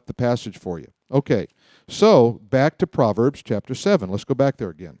open up the passage for you. Okay, so back to Proverbs chapter 7. Let's go back there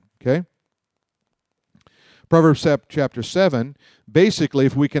again, okay? Proverbs chapter 7, basically,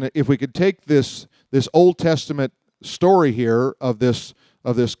 if we could take this Old Testament story here of this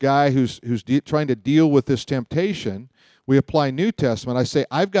guy who's trying to deal with this temptation, we apply New Testament. I say,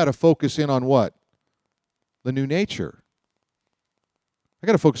 I've got to focus in on what? The new nature. I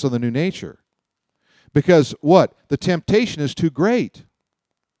got to focus on the new nature. Because what? The temptation is too great.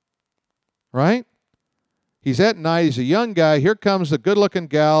 Right? He's at night. He's a young guy. Here comes a good-looking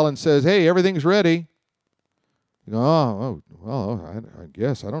gal and says, hey, everything's ready. You go, well, I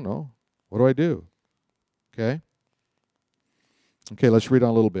guess. I don't know. What do I do? Okay? Okay, let's read on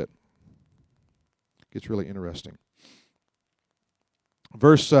a little bit. It gets really interesting.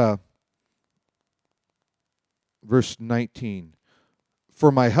 Verse 19.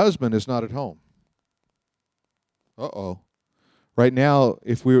 For my husband is not at home. Uh-oh. Right now,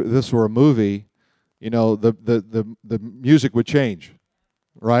 if this were a movie, the music would change,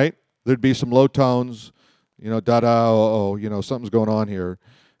 right? There'd be some low tones, da-da, something's going on here.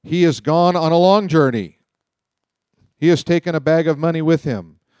 He is gone on a long journey. He has taken a bag of money with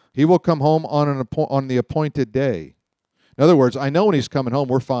him. He will come home on the appointed day. In other words, I know when he's coming home,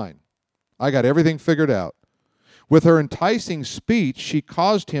 we're fine. I got everything figured out. With her enticing speech, she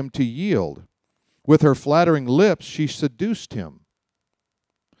caused him to yield. With her flattering lips, she seduced him.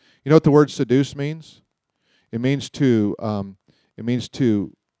 You know what the word seduce means? It means to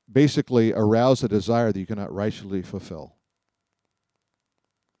basically arouse a desire that you cannot rightfully fulfill.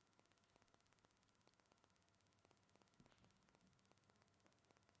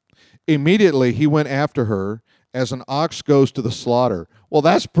 Immediately he went after her as an ox goes to the slaughter. Well,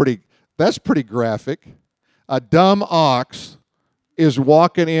 that's pretty graphic. A dumb ox is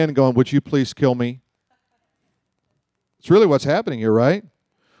walking in going, would you please kill me? It's really what's happening here, right?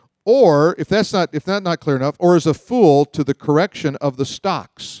 Or, if that's not clear enough, or as a fool to the correction of the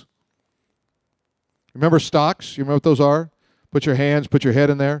stocks. Remember stocks? You remember what those are? Put your head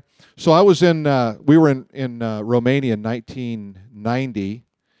in there. So I was we were in Romania in 1990,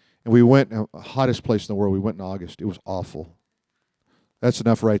 and we went, hottest place in the world, we went in August. It was awful. That's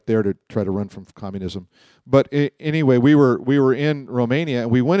enough right there to try to run from communism. But anyway, we were in Romania, and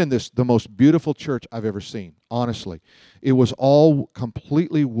we went in the most beautiful church I've ever seen, honestly. It was all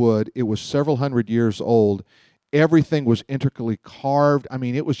completely wood. It was several hundred years old. Everything was intricately carved. I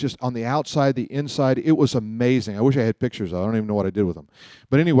mean, it was just on the outside, the inside. It was amazing. I wish I had pictures. I don't even know what I did with them.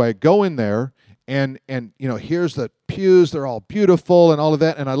 But anyway, go in there, and here's the pews. They're all beautiful and all of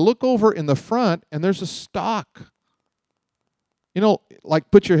that. And I look over in the front, and there's a stock.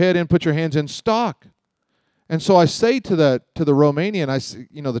 Like put your head in, put your hands in, stock. And so I say to the Romanian,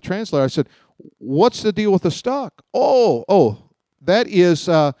 the translator, I said, what's the deal with the stock? Oh, that is,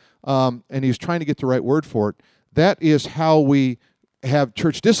 and he was trying to get the right word for it, that is how we have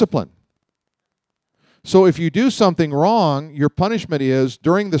church discipline. So if you do something wrong, your punishment is,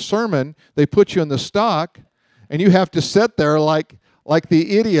 during the sermon, they put you in the stock, and you have to sit there like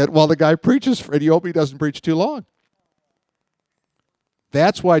the idiot while the guy preaches, and you hope he doesn't preach too long.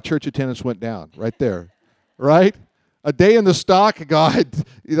 That's why church attendance went down, right there, right? A day in the stock, God,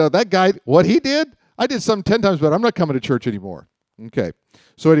 that guy, what he did, I did something 10 times better. I'm not coming to church anymore. Okay.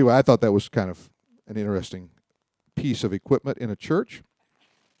 So anyway, I thought that was kind of an interesting piece of equipment in a church.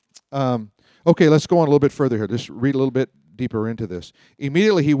 Okay, let's go on a little bit further here. Just read a little bit deeper into this.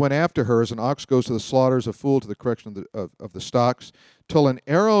 Immediately he went after her as an ox goes to the slaughter, as a fool to the correction of the stocks, till an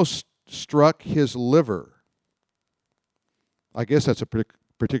arrow struck his liver. I guess that's a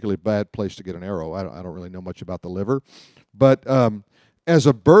particularly bad place to get an arrow. I don't really know much about the liver. But as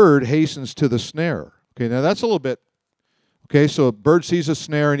a bird hastens to the snare. Okay, now that's a little bit. Okay, so a bird sees a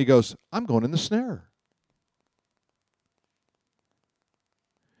snare and he goes, I'm going in the snare.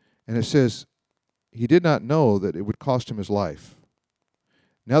 And it says, he did not know that it would cost him his life.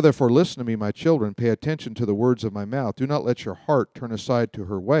 Now therefore listen to me, my children. Pay attention to the words of my mouth. Do not let your heart turn aside to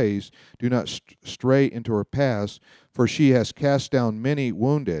her ways. Do not stray into her paths, for she has cast down many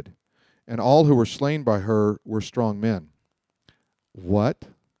wounded, and all who were slain by her were strong men. What?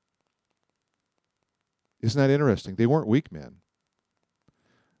 Isn't that interesting? They weren't weak men.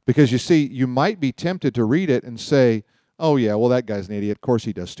 Because you see, you might be tempted to read it and say, oh yeah, well that guy's an idiot. Of course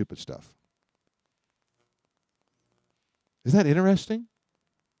he does stupid stuff. Isn't that interesting?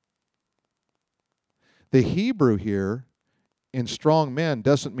 The Hebrew here in strong men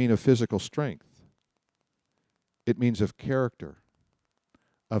doesn't mean of physical strength. It means of character,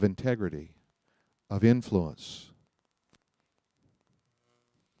 of integrity, of influence.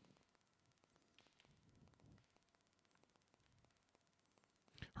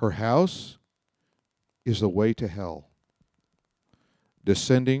 Her house is the way to hell,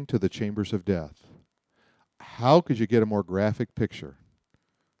 descending to the chambers of death. How could you get a more graphic picture?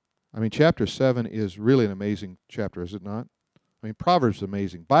 I mean, chapter 7 is really an amazing chapter, is it not? I mean, Proverbs is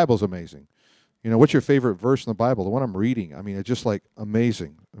amazing. Bible's amazing. What's your favorite verse in the Bible? The one I'm reading. I mean, it's just like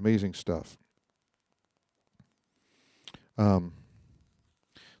amazing, amazing stuff.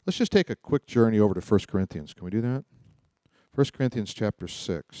 Let's just take a quick journey over to 1 Corinthians. Can we do that? 1 Corinthians chapter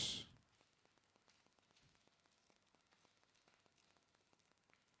 6.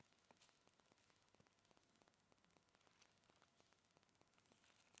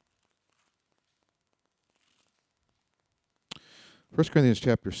 First Corinthians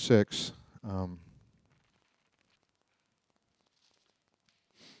chapter 6.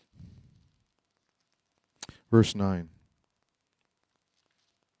 Verse 9.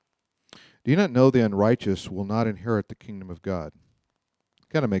 Do you not know the unrighteous will not inherit the kingdom of God?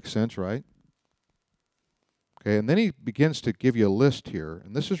 Kind of makes sense, right? Okay, and then he begins to give you a list here,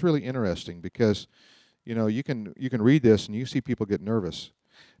 and this is really interesting because, you can read this and you see people get nervous.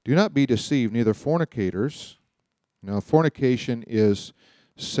 Do not be deceived, neither fornicators. Now, fornication is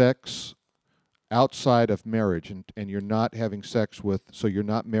sex outside of marriage, and you're not having sex with, so you're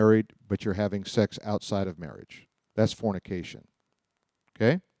not married, but you're having sex outside of marriage. That's fornication.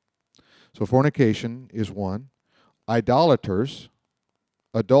 Okay? So fornication is one. Idolaters,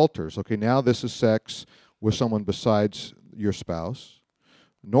 adulterers. Okay, now this is sex with someone besides your spouse.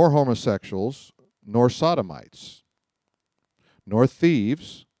 Nor homosexuals, nor sodomites, nor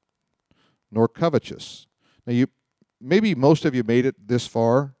thieves, nor covetous. Now, maybe most of you made it this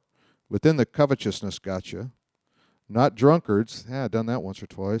far, but then the covetousness got you. Not drunkards. I've done that once or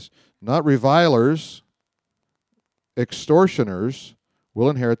twice. Not revilers, extortioners will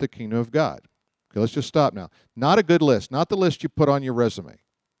inherit the kingdom of God. Okay, let's just stop now. Not a good list. Not the list you put on your resume.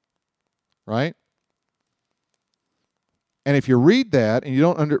 Right? And if you read that and you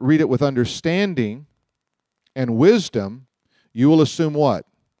don't read it with understanding and wisdom, you will assume what?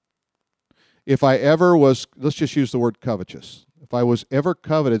 If I ever was, let's just use the word covetous. If I was ever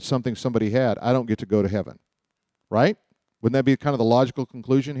coveted something somebody had, I don't get to go to heaven. Right? Wouldn't that be kind of the logical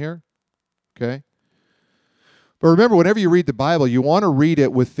conclusion here? Okay? But remember, whenever you read the Bible, you want to read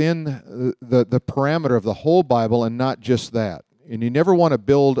it within the parameter of the whole Bible and not just that. And you never want to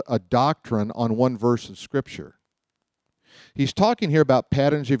build a doctrine on one verse of Scripture. He's talking here about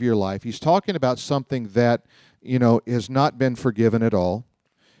patterns of your life. He's talking about something that, has not been forgiven at all.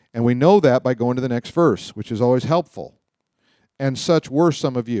 And we know that by going to the next verse, which is always helpful. And such were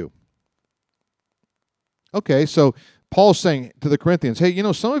some of you. Okay, so Paul's saying to the Corinthians, hey,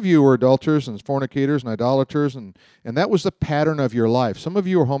 some of you were adulterers and fornicators and idolaters, and that was the pattern of your life. Some of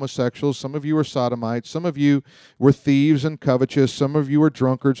you were homosexuals, some of you were sodomites, some of you were thieves and covetous, some of you were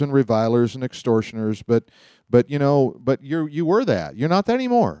drunkards and revilers and extortioners, but you were that. You're not that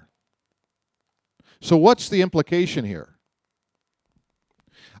anymore. So what's the implication here?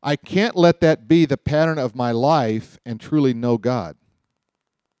 I can't let that be the pattern of my life and truly know God.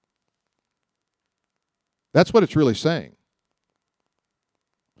 That's what it's really saying.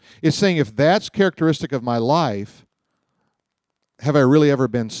 It's saying if that's characteristic of my life, have I really ever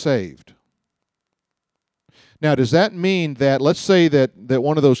been saved? Now, does that mean that, let's say that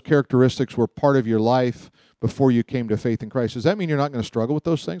one of those characteristics were part of your life before you came to faith in Christ, does that mean you're not going to struggle with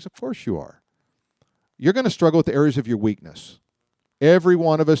those things? Of course you are. You're going to struggle with the areas of your weakness. Every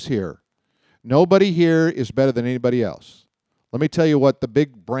one of us here. Nobody here is better than anybody else. Let me tell you what the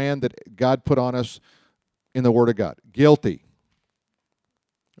big brand that God put on us in the Word of God. Guilty.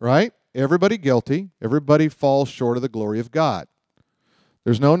 Right? Everybody guilty. Everybody falls short of the glory of God.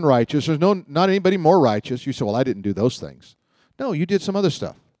 There's no unrighteous. There's not anybody more righteous. You say, well, I didn't do those things. No, you did some other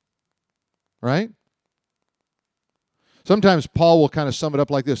stuff. Right? Sometimes Paul will kind of sum it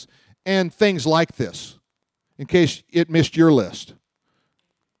up like this. And things like this, in case it missed your list.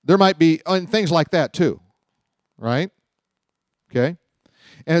 There might be and things like that too. Right? Okay?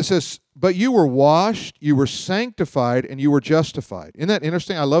 And it says, but you were washed, you were sanctified, and you were justified. Isn't that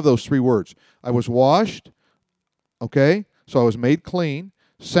interesting? I love those three words. I was washed, okay? So I was made clean.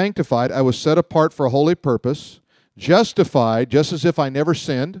 Sanctified, I was set apart for a holy purpose. Justified, just as if I never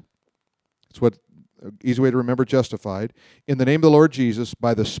sinned. That's what easy way to remember justified. In the name of the Lord Jesus,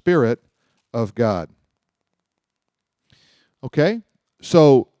 by the Spirit of God. Okay?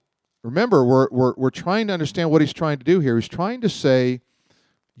 So remember, we're trying to understand what he's trying to do here. He's trying to say,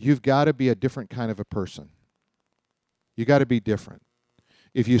 you've got to be a different kind of a person. You got to be different.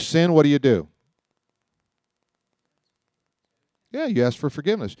 If you sin, what do? Yeah, you ask for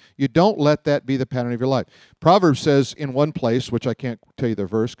forgiveness. You don't let that be the pattern of your life. Proverbs says in one place, which I can't tell you the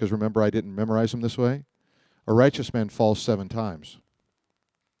verse because remember I didn't memorize them this way, a righteous man falls 7 times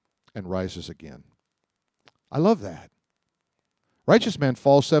and rises again. I love that. Righteous man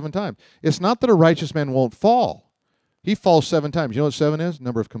falls 7 times. It's not that a righteous man won't fall. He falls 7 times. You know what 7 is?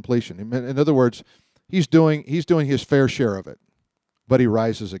 Number of completion. In other words, he's doing his fair share of it, but he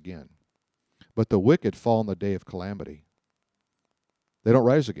rises again. But the wicked fall in the day of calamity. They don't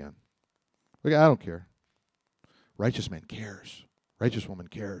rise again. Look, I don't care. Righteous man cares. Righteous woman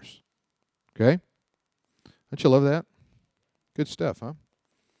cares. Okay? Don't you love that? Good stuff, huh?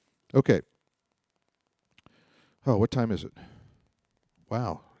 Okay. Oh, what time is it?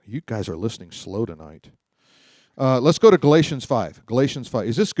 Wow, you guys are listening slow tonight. Let's go to Galatians 5. Galatians 5.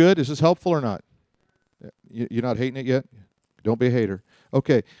 Is this good? Is this helpful or not? You're not hating it yet? Don't be a hater.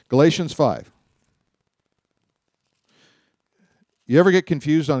 Okay, Galatians 5. You ever get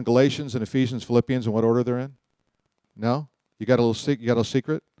confused on Galatians and Ephesians, Philippians, and what order they're in? No? You got a little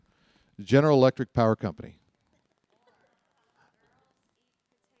secret? General Electric Power Company.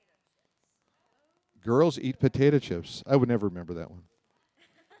 Girls eat potato chips. I would never remember that one.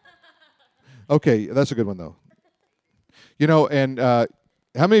 Okay, that's a good one, though. You know, and how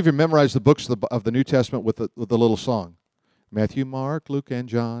many of you memorized the books of the New Testament with the little song? Matthew, Mark, Luke, and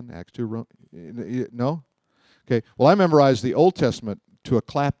John, Acts 2, no? Okay, well, I memorized the Old Testament to a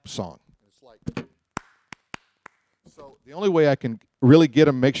clap song. It's like, so the only way I can really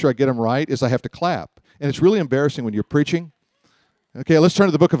make sure I get them right, is I have to clap. And it's really embarrassing when you're preaching. Okay, let's turn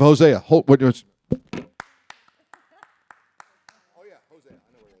to the book of Hosea. Oh, yeah, Hosea.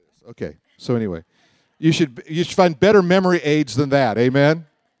 I know where it is. Okay, so anyway, you should find better memory aids than that. Amen?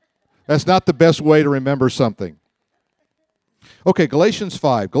 That's not the best way to remember something. Okay, Galatians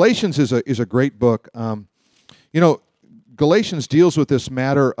 5. Galatians is a great book. Galatians deals with this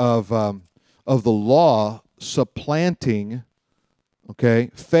matter of the law supplanting,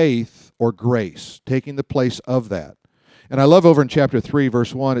 faith or grace, taking the place of that. And I love over in chapter 3,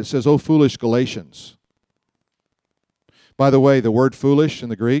 verse 1, it says, "O foolish Galatians." By the way, the word foolish in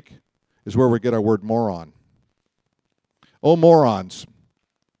the Greek is where we get our word moron. O morons.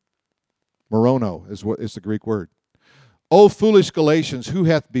 Morono is the Greek word. O foolish Galatians, who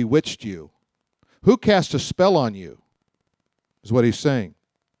hath bewitched you? Who cast a spell on you? Is what he's saying.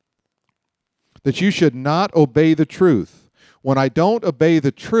 That you should not obey the truth. When I don't obey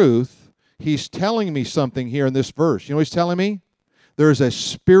the truth, he's telling me something here in this verse. You know what he's telling me? There's a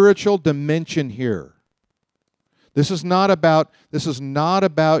spiritual dimension here. This is not about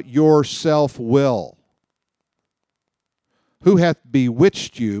your self-will. Who hath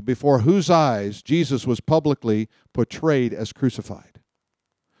bewitched you, before whose eyes Jesus was publicly portrayed as crucified?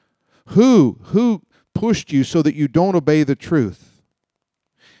 Who pushed you so that you don't obey the truth?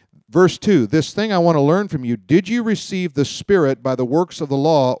 Verse 2, this thing I want to learn from you, did you receive the Spirit by the works of the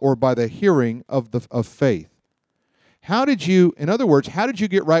law or by the hearing of faith? In other words, how did you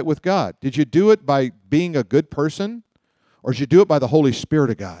get right with God? Did you do it by being a good person? Or did you do it by the Holy Spirit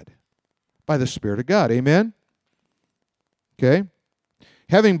of God? By the Spirit of God, amen? Okay?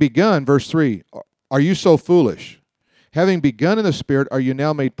 Having begun, verse 3, are you so foolish? Having begun in the Spirit, are you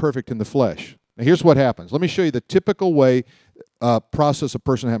now made perfect in the flesh? Now here's what happens. Let me show you the typical way, process a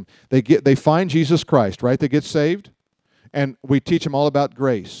person has. They find Jesus Christ, right? They get saved, and we teach them all about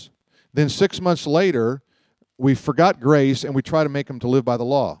grace. Then 6 months later, we forgot grace, and we try to make them to live by the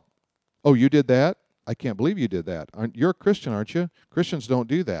law. Oh, you did that? I can't believe you did that. You're a Christian, aren't you? Christians don't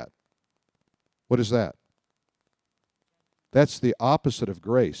do that. What is that? That's the opposite of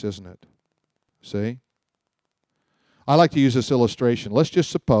grace, isn't it? See? I like to use this illustration. Let's just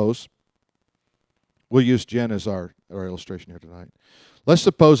suppose, we'll use Jen as our illustration here tonight. Let's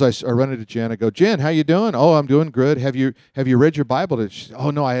suppose I run into Jen. I go, Jen, how you doing? Oh, I'm doing good. Have you read your Bible? She says, oh,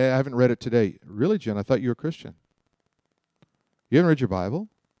 no, I haven't read it today. Really, Jen? I thought you were a Christian. You haven't read your Bible?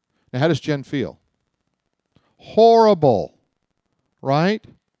 Now, how does Jen feel? Horrible, right?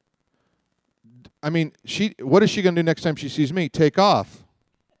 I mean, what is she going to do next time she sees me? Take off.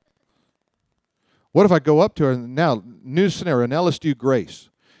 What if I go up to her now, new scenario, now let's do grace.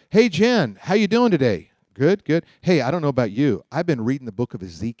 Hey, Jen, how you doing today? Good, good. Hey, I don't know about you. I've been reading the book of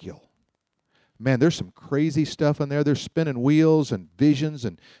Ezekiel. Man, there's some crazy stuff in there. They're spinning wheels and visions.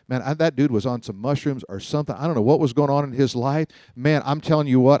 And, man, that dude was on some mushrooms or something. I don't know what was going on in his life. Man, I'm telling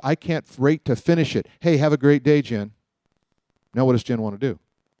you what, I can't wait to finish it. Hey, have a great day, Jen. Now what does Jen want to do?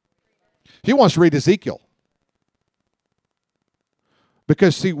 She wants to read Ezekiel.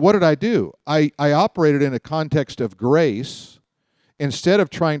 Because, see, what did I do? I operated in a context of grace instead of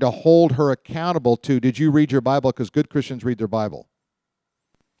trying to hold her accountable to, did you read your Bible? Because good Christians read their Bible.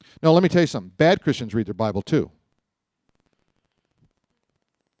 No, let me tell you something. Bad Christians read their Bible too.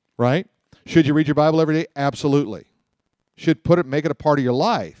 Right? Should you read your Bible every day? Absolutely. Should make it a part of your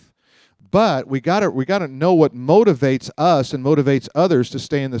life. But we got to know what motivates us and motivates others to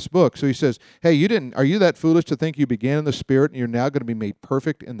stay in this book. So he says, hey, are you that foolish to think you began in the Spirit and you're now going to be made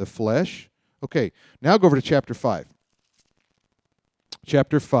perfect in the flesh? Okay, now go over to chapter 5.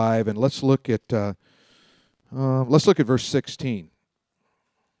 Chapter 5, and let's look at verse 16.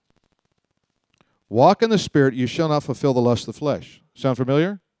 Walk in the Spirit, you shall not fulfill the lust of the flesh. Sound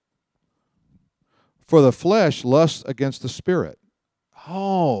familiar? For the flesh lusts against the Spirit.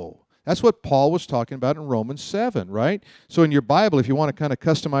 Oh, that's what Paul was talking about in Romans 7, right? So in your Bible, if you want to kind of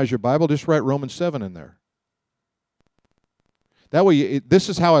customize your Bible, just write Romans 7 in there. That way, this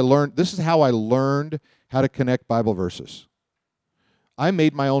is how I learned how to connect Bible verses. I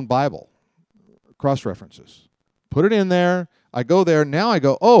made my own Bible, cross-references. Put it in there. I go there. Now I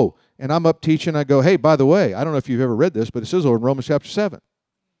go, oh, and I'm up teaching. I go, hey, by the way, I don't know if you've ever read this, but it says over in Romans chapter 7.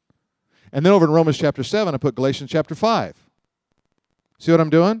 And then over in Romans chapter 7, I put Galatians chapter 5. See what I'm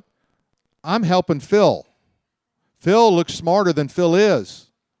doing? I'm helping Phil. Phil looks smarter than Phil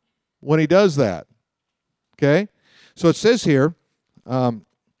is when he does that. Okay? So it says here,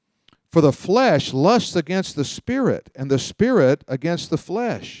 for the flesh lusts against the Spirit, and the Spirit against the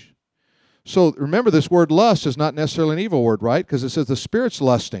flesh. So remember, this word lust is not necessarily an evil word, right? Because it says the Spirit's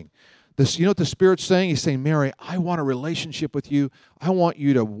lusting. You know what the Spirit's saying? He's saying, Mary, I want a relationship with you. I want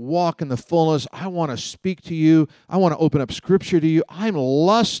you to walk in the fullness. I want to speak to you. I want to open up Scripture to you. I'm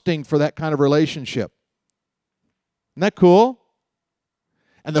lusting for that kind of relationship. Isn't that cool?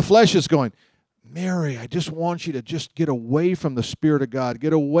 And the flesh is going, Mary, I just want you to just get away from the Spirit of God.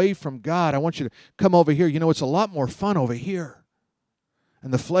 Get away from God. I want you to come over here. You know, it's a lot more fun over here.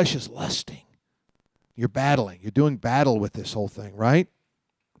 And the flesh is lusting. You're battling. You're doing battle with this whole thing, right?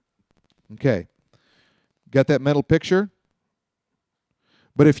 Okay. Got that mental picture?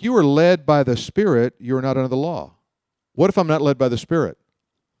 But if you are led by the Spirit, you are not under the law. What if I'm not led by the Spirit?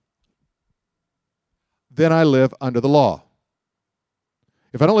 Then I live under the law.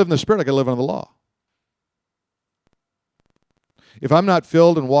 If I don't live in the Spirit, I got to live under the law. If I'm not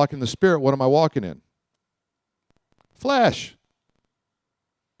filled and walking in the Spirit, what am I walking in? Flesh.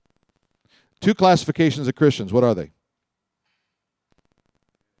 Two classifications of Christians. What are they?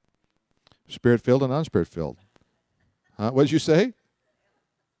 Spirit-filled and unspirit-filled. Huh? What did you say?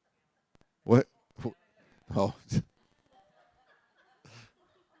 What? Oh.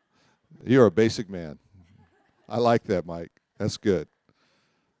 You're a basic man. I like that, Mike. That's good.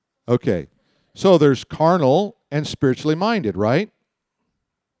 Okay. So there's carnal and spiritually minded, right?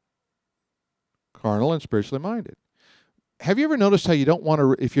 Carnal and spiritually minded. Have you ever noticed how you don't want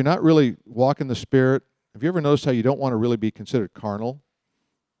to, if you're not really walking the Spirit, have you ever noticed how you don't want to really be considered carnal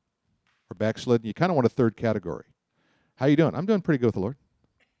or backslidden? You kind of want a third category. How you doing? I'm doing pretty good with the Lord.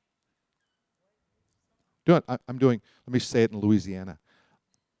 I'm doing, let me say it in Louisiana.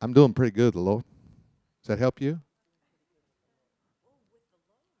 I'm doing pretty good with the Lord. Does that help you?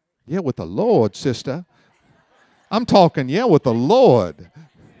 Yeah, with the Lord, sister. I'm talking, yeah, with the Lord.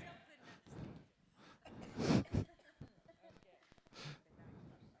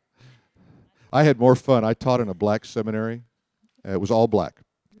 I had more fun. I taught in a black seminary. It was all black.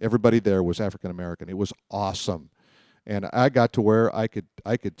 Everybody there was African American. It was awesome, and I got to where I could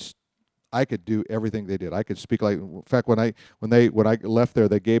do everything they did. I could speak like. In fact, when I left there,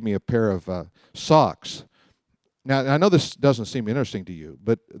 they gave me a pair of socks. Now I know this doesn't seem interesting to you,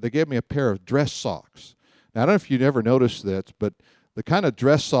 but they gave me a pair of dress socks. Now I don't know if you ever noticed that, but the kind of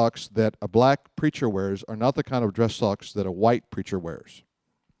dress socks that a black preacher wears are not the kind of dress socks that a white preacher wears.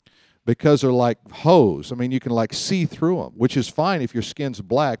 Because they're like hose. I mean, you can like see through them, which is fine if your skin's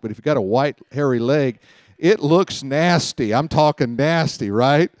black, but if you've got a white, hairy leg, it looks nasty. I'm talking nasty,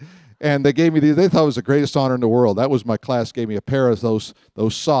 right? And they gave me these. They thought it was the greatest honor in the world. That was my class gave me a pair of those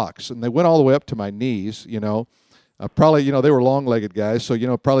socks, and they went all the way up to my knees, you know. Probably, you know, they were long-legged guys, so, you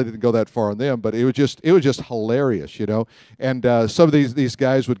know, probably didn't go that far on them, but it was just hilarious, you know. And some of these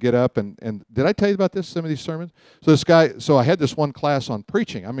guys would get up, and did I tell you about this, some of these sermons? So I had this one class on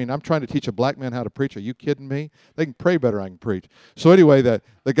preaching. I mean, I'm trying to teach a black man how to preach. Are you kidding me? They can pray better than I can preach. So anyway, the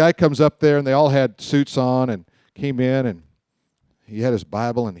guy comes up there, and they all had suits on, and came in, and he had his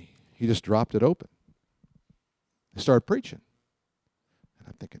Bible, and he just dropped it open. He started preaching. And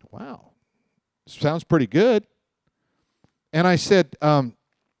I'm thinking, wow, sounds pretty good. And I said, I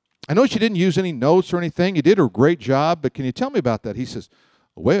noticed you didn't use any notes or anything. You did a great job, but can you tell me about that? He says,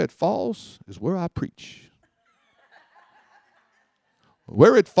 where it falls is where I preach.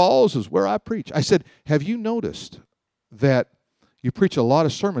 Where it falls is where I preach. I said, have you noticed that you preach a lot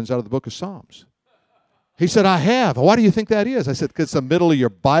of sermons out of the book of Psalms? He said, I have. Why do you think that is? I said, because it's the middle of your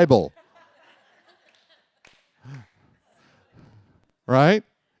Bible. Right?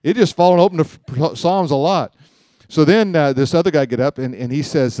 It just fallen open to Psalms a lot. So then this other guy get up and he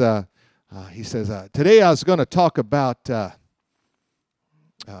says, today I was going to talk about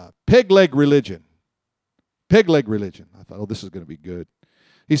peg leg religion. Peg leg religion. I thought, oh, this is going to be good.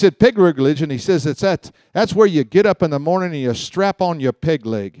 He said, peg leg religion. He says that's where you get up in the morning and you strap on your peg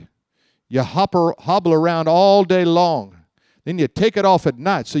leg. You hobble around all day long. Then you take it off at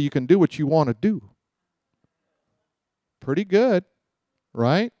night so you can do what you want to do. Pretty good,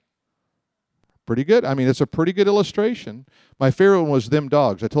 right? Pretty good. I mean, it's a pretty good illustration. My favorite one was Them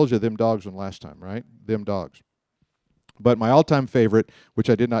Dogs. I told you Them Dogs one last time, right? Them Dogs. But my all-time favorite, which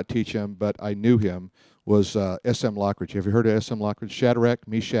I did not teach him, but I knew him, was S.M. Lockridge. Have you heard of S.M. Lockridge? Shadrach,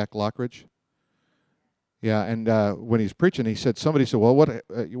 Meshach, Lockridge? Yeah, and when he's preaching, he said, somebody said, well, what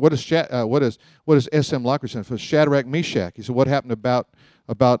is S.M. Lockridge? And it was Shadrach, Meshach. He said, what happened about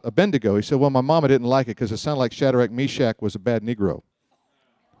Abednego? He said, well, my mama didn't like it because it sounded like Shadrach, Meshach was a bad Negro.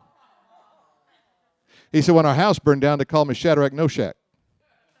 He said, when our house burned down, they called me Shadrach, No Shack.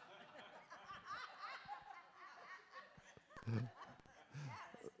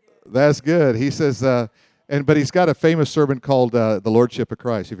 That's good. He says, but he's got a famous sermon called The Lordship of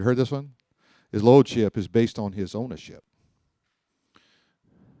Christ. Have you heard this one? His lordship is based on his ownership.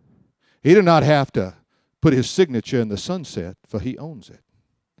 He did not have to put his signature in the sunset, for he owns it.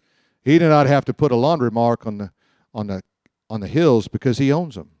 He did not have to put a laundry mark on the hills, because he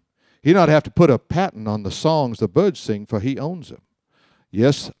owns them. He did not have to put a patent on the songs the birds sing, for he owns them.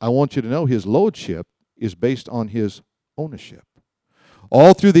 Yes, I want you to know his lordship is based on his ownership.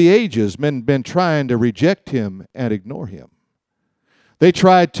 All through the ages, men have been trying to reject him and ignore him. They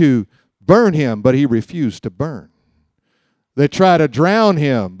tried to burn him, but he refused to burn. They tried to drown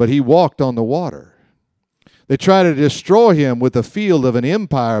him, but he walked on the water. They tried to destroy him with the field of an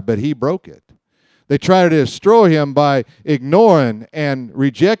empire, but he broke it. They tried to destroy him by ignoring and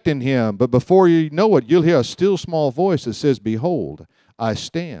rejecting him, but before you know it, you'll hear a still small voice that says, behold, I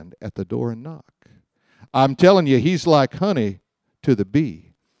stand at the door and knock. I'm telling you, he's like honey to the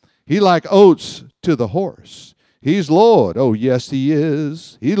bee. He's like oats to the horse. He's Lord. Oh, yes, he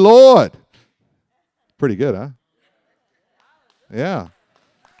is. He's Lord. Pretty good, huh? Yeah.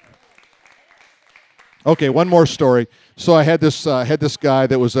 Okay, one more story. So I had this guy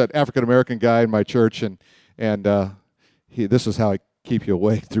that was an African-American guy in my church, and this is how I keep you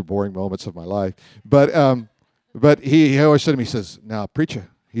awake through boring moments of my life. But he always said to me, he says, now, preacher,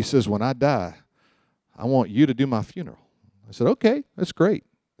 he says, when I die, I want you to do my funeral. I said, okay, that's great.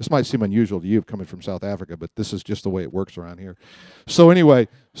 This might seem unusual to you coming from South Africa, but this is just the way it works around here. So anyway,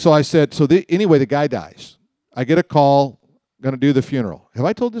 so I said, anyway, the guy dies. I get a call, going to do the funeral. Have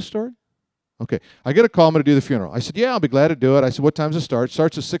I told this story? Okay. I get a call, I'm going to do the funeral. I said, yeah, I'll be glad to do it. I said, what time does it start? It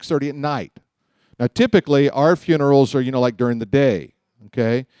starts at 6:30 at night. Now, typically, our funerals are, like during the day,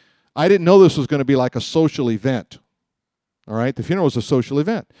 okay? I didn't know this was going to be like a social event. All right, the funeral was a social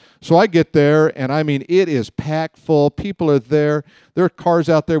event. So I get there, and I mean, it is packed full. People are there. There are cars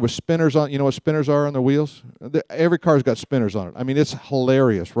out there with spinners on. You know what spinners are on their wheels? Every car's got spinners on it. I mean, it's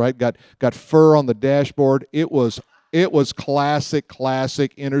hilarious, right? Got fur on the dashboard. It was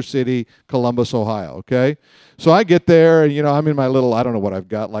classic inner city Columbus, Ohio. Okay, so I get there, and I'm in my little, I don't know what I've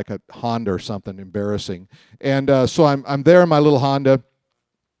got, like a Honda or something embarrassing. And so I'm there in my little Honda.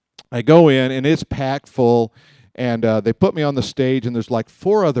 I go in, and it's packed full. And they put me on the stage, and there's like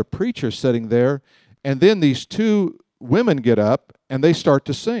 4 other preachers sitting there. And then these 2 women get up, and they start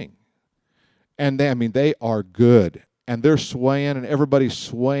to sing. And they are good. And they're swaying, and everybody's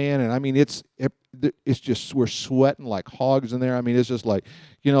swaying. And I mean, it's just, we're sweating like hogs in there. I mean, it's just like,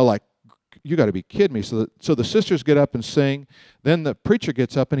 like, you got to be kidding me. So the sisters get up and sing. Then the preacher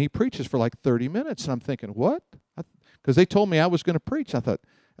gets up, and he preaches for like 30 minutes. And I'm thinking, what? Because they told me I was going to preach. I thought,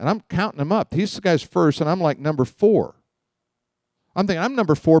 and I'm counting them up. These guys first, and I'm like number 4. I'm thinking, I'm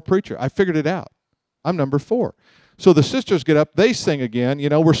number 4 preacher. I figured it out. I'm number 4. So the sisters get up. They sing again.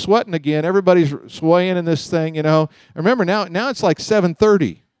 We're sweating again. Everybody's swaying in this thing, Remember, now it's like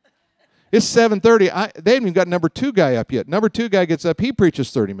 7:30. It's 7:30. They haven't even got number 2 guy up yet. Number 2 guy gets up. He preaches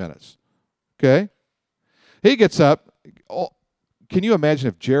 30 minutes. Okay? He gets up. Oh, can you imagine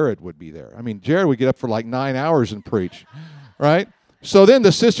if Jared would be there? I mean, Jared would get up for like 9 hours and preach, right? So then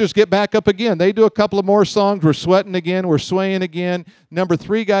the sisters get back up again. They do a couple of more songs. We're sweating again. We're swaying again. Number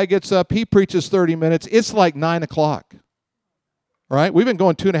 3 guy gets up. He preaches 30 minutes. It's like 9 o'clock. Right? We've been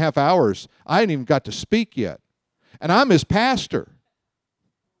going 2.5 hours. I ain't even got to speak yet. And I'm his pastor.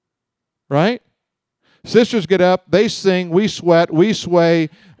 Right? Sisters get up. They sing. We sweat. We sway.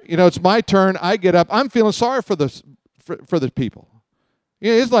 It's my turn. I get up. I'm feeling sorry for the people.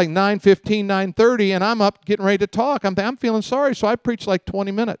 It's like 9:15, 9:30, and I'm up getting ready to talk. I'm feeling sorry, so I preach like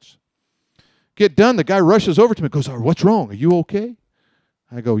 20 minutes. Get done, the guy rushes over to me and goes, what's wrong? Are you okay?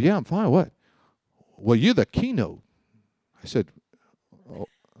 I go, yeah, I'm fine. What? Well, you're the keynote. I said, oh,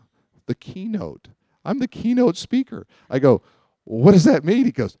 the keynote. I'm the keynote speaker. I go, what does that mean?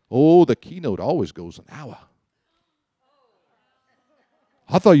 He goes, the keynote always goes an hour.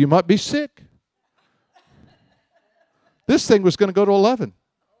 I thought you might be sick. This thing was going to go to 11.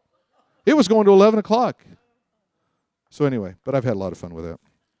 It was going to 11 o'clock. So anyway, but I've had a lot of fun with that.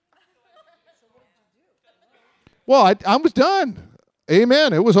 Well, I was done.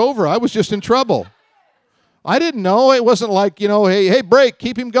 Amen. It was over. I was just in trouble. I didn't know. It wasn't like, hey, break,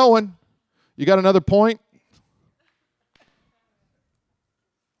 keep him going. You got another point?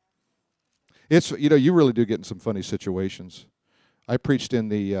 It's, you really do get in some funny situations. I preached in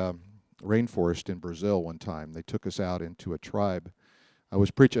the rainforest in Brazil one time. They took us out into a tribe. I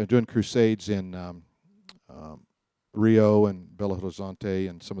was doing crusades in Rio and Belo Horizonte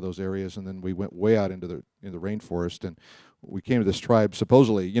and some of those areas, and then we went way out into the rainforest, and we came to this tribe.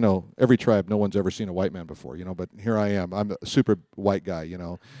 Supposedly, every tribe, no one's ever seen a white man before, but here I am. I'm a super white guy,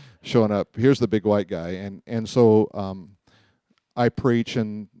 showing up. Here's the big white guy, and so I preach,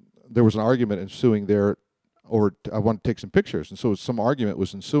 and there was an argument ensuing there, or I wanted to take some pictures, and so some argument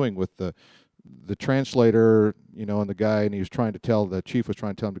was ensuing with the translator, and the guy, and the chief was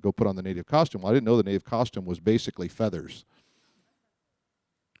trying to tell him to go put on the native costume. Well, I didn't know the native costume was basically feathers.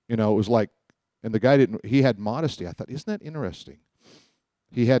 It was like, and the guy he had modesty. I thought, isn't that interesting?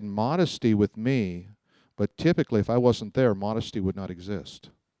 He had modesty with me, but typically if I wasn't there, modesty would not exist.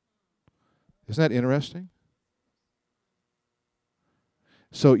 Isn't that interesting?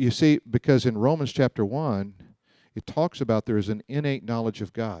 So you see, because in Romans chapter 1, it talks about there is an innate knowledge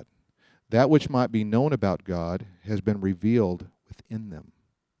of God. That which might be known about God has been revealed within them.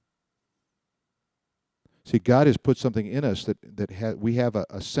 See, God has put something in us that we have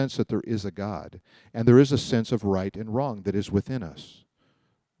a sense that there is a God, and there is a sense of right and wrong that is within us.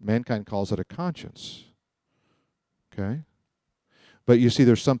 Mankind calls it a conscience. Okay? But you see,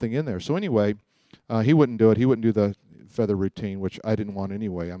 there's something in there. So anyway, he wouldn't do it. He wouldn't do the feather routine, which I didn't want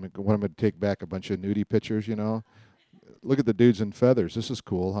anyway. I'm going to take back a bunch of nudie pictures, Look at the dudes in feathers. This is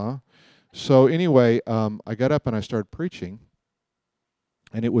cool, huh? So anyway, I got up and I started preaching,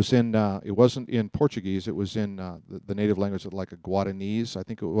 and it was it wasn't in Portuguese. It was in the native language, like a Guaranese, I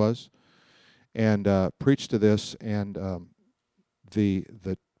think it was, and preached to this. And the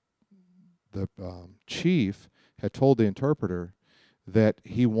chief had told the interpreter that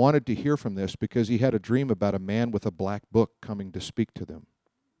he wanted to hear from this because he had a dream about a man with a black book coming to speak to them.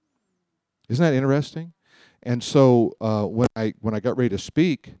 Isn't that interesting? And so when I got ready to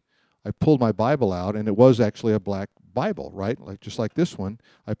speak, I pulled my Bible out, and it was actually a black Bible, right? Just like this one.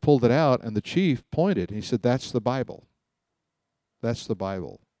 I pulled it out, and the chief pointed, and he said, "That's the Bible. That's the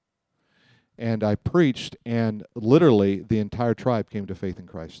Bible." And I preached, and literally the entire tribe came to faith in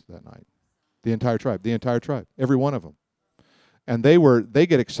Christ that night. The entire tribe, every one of them. And they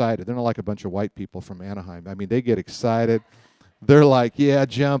get excited. They're not like a bunch of white people from Anaheim. I mean, they get excited. They're like, yeah,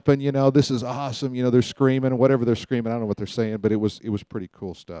 jumping, this is awesome. They're screaming, whatever they're screaming. I don't know what they're saying, but it was pretty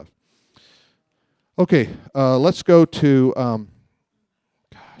cool stuff. Okay, let's go to, I'm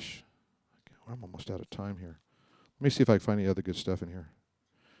almost out of time here. Let me see if I can find any other good stuff in here.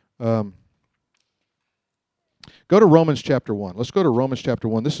 Go to Romans chapter 1. Let's go to Romans chapter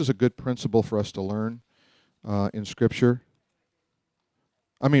 1. This is a good principle for us to learn in Scripture.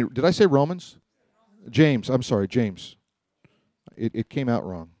 Did I say Romans? James, I'm sorry, James. It came out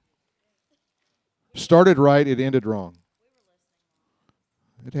wrong. Started right, it ended wrong.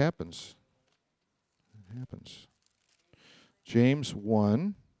 It happens. James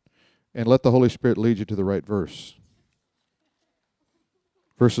 1, and let the Holy Spirit lead you to the right verse.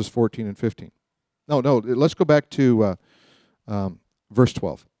 Verses 14 and 15. No, let's go back to verse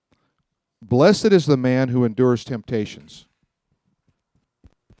 12. Blessed is the man who endures temptations.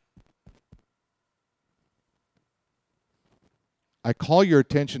 I call your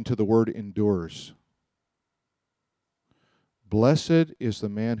attention to the word endures. Blessed is the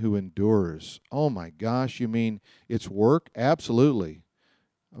man who endures. Oh my gosh, you mean it's work? Absolutely.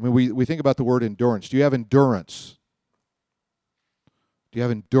 We think about the word endurance. Do you have endurance? Do you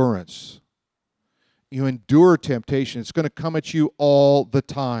have endurance? You endure temptation. It's going to come at you all the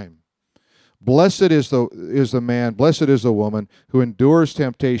time. Blessed is the man, blessed is the woman who endures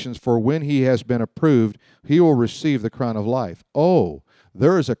temptations, for when he has been approved, he will receive the crown of life. Oh,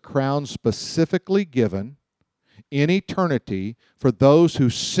 there is a crown specifically given in eternity for those who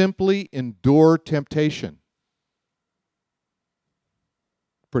simply endure temptation.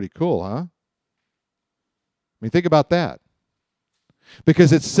 Pretty cool, huh? Think about that.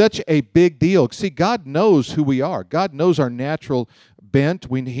 Because it's such a big deal. See, God knows who we are. God knows our natural bent.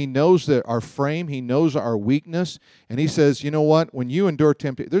 He knows that our frame. He knows our weakness. And he says, you know what? When you endure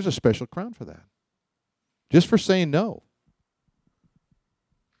temptation, there's a special crown for that. Just for saying no.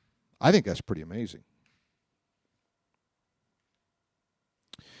 I think that's pretty amazing.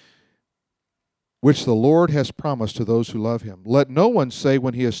 which the Lord has promised to those who love him. Let no one say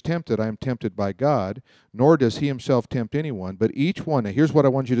when he is tempted, I am tempted by God, nor does he himself tempt anyone, but each one, now here's what I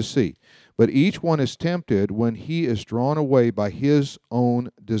want you to see, but each one is tempted when he is drawn away by his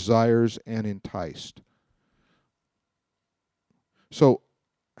own desires and enticed. So,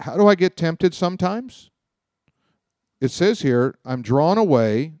 how do I get tempted sometimes? It says here, I'm drawn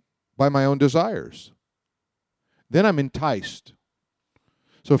away by my own desires. Then I'm enticed.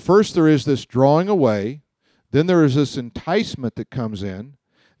 So first there is this drawing away, then there is this enticement that comes in,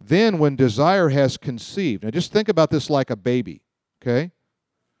 then when desire has conceived. Now just think about this like a baby, okay?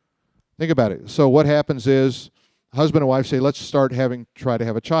 Think about it. So what happens is husband and wife say, let's try to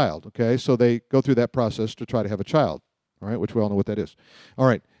have a child, okay? So they go through that process to try to have a child, all right, which we all know what that is. All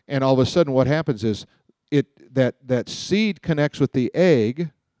right, and all of a sudden what happens is that seed connects with the egg,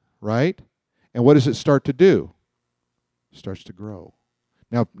 right? And what does it start to do? It starts to grow.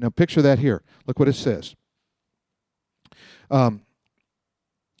 Now picture that here. Look what it says.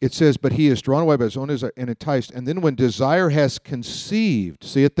 It says, but he is drawn away by his own desire and enticed. And then when desire has conceived,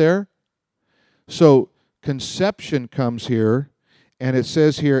 see it there? So conception comes here, and it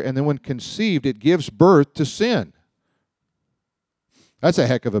says here, and then when conceived, it gives birth to sin. That's a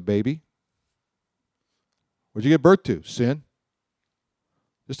heck of a baby. What'd you give birth to? Sin.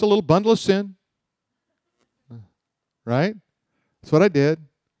 Just a little bundle of sin. Right? That's what I did.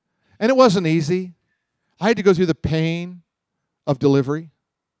 And it wasn't easy. I had to go through the pain of delivery.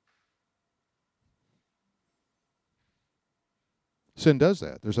 Sin does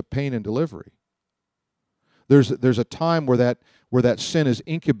that. There's a pain in delivery. There's a time where that sin is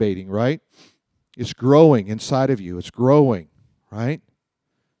incubating, right? It's growing inside of you. It's growing, right?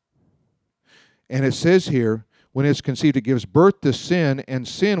 And it says here, when it's conceived, it gives birth to sin, and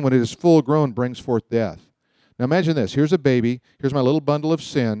sin, when it is full grown, brings forth death. Now imagine this. Here's a baby. Here's my little bundle of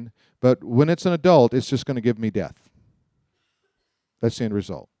sin. But when it's an adult, it's just going to give me death. That's the end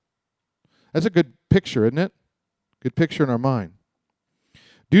result. That's a good picture, isn't it? Good picture in our mind.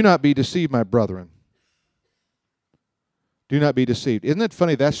 Do not be deceived, my brethren. Do not be deceived. Isn't it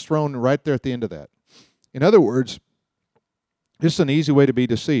funny? That's thrown right there at the end of that. In other words, this is an easy way to be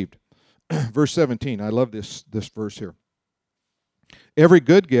deceived. Verse 17. I love this verse here. Every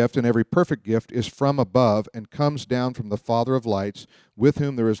good gift and every perfect gift is from above and comes down from the Father of lights, with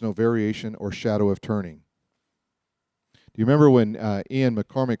whom there is no variation or shadow of turning. Do you remember when Ian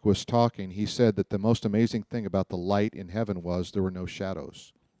McCormick was talking, he said that the most amazing thing about the light in heaven was there were no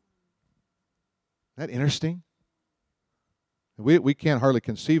shadows. Isn't that interesting? We can't hardly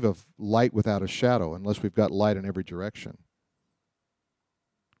conceive of light without a shadow unless we've got light in every direction.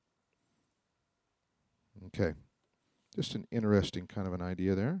 Okay. Just an interesting kind of an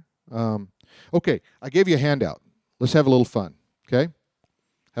idea there. Okay, I gave you a handout. Let's have a little fun, okay?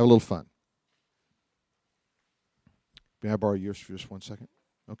 Have a little fun. May I borrow yours for just 1 second?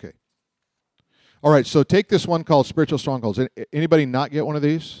 Okay. All right, so take this one called Spiritual Strongholds. Anybody not get one of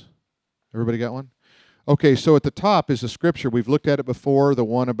these? Everybody got one? Okay, so at the top is the scripture. We've looked at it before, the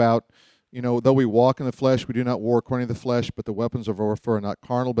one about, though we walk in the flesh, we do not war according to the flesh, but the weapons of warfare are not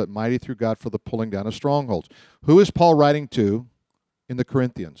carnal, but mighty through God for the pulling down of strongholds. Who is Paul writing to in the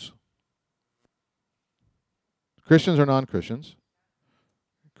Corinthians? Christians or non-Christians?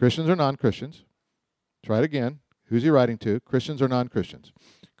 Christians or non-Christians? Try it again. Who's he writing to? Christians or non-Christians?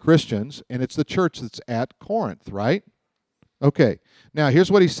 Christians, and it's the church that's at Corinth, right? Okay. Now,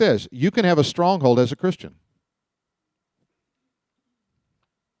 here's what he says. You can have a stronghold as a Christian.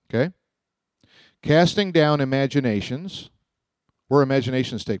 Okay? Casting down imaginations. Where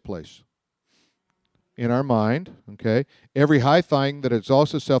imaginations take place? In our mind, okay? Every high thing that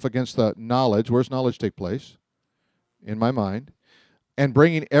exalts itself against the knowledge. Where's knowledge take place? In my mind. And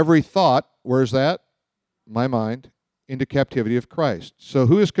bringing every thought, where's that? My mind, into captivity of Christ. So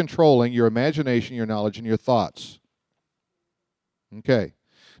who is controlling your imagination, your knowledge, and your thoughts? Okay.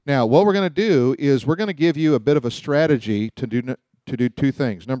 Now, what we're going to do is we're going to give you a bit of a strategy to do two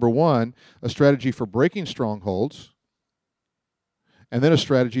things. Number one, a strategy for breaking strongholds, and then a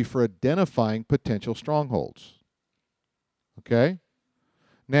strategy for identifying potential strongholds. Okay?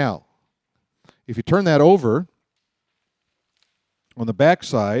 Now, if you turn that over, on the back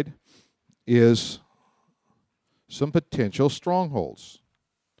side is some potential strongholds.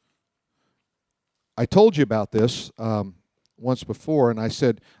 I told you about this once before, and I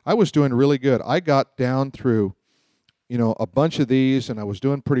said I was doing really good. I got down through a bunch of these, and I was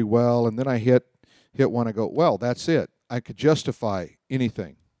doing pretty well, and then I hit one. I go, well, that's it. I could justify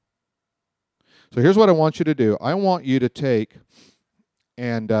anything. So here's what I want you to do. I want you to take,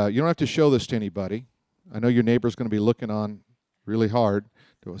 and you don't have to show this to anybody. I know your neighbor's going to be looking on really hard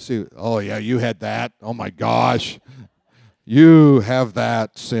to see, oh, yeah, you had that. Oh, my gosh. You have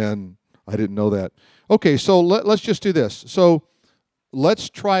that sin. I didn't know that. Okay, so let's just do this. So let's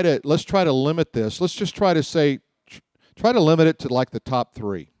try to limit this. Let's just try to limit it to like the top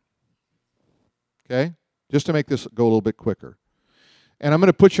 3. Okay? Just to make this go a little bit quicker. And I'm going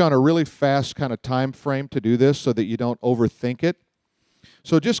to put you on a really fast kind of time frame to do this so that you don't overthink it.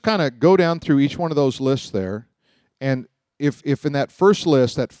 So just kind of go down through each one of those lists there. And if in that first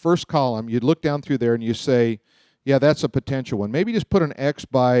list, that first column, you look down through there and you say, yeah, that's a potential one. Maybe just put an X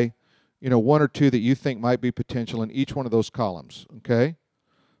by, 1 or 2 that you think might be potential in each one of those columns, okay?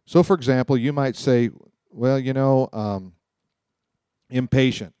 So, for example, you might say, well,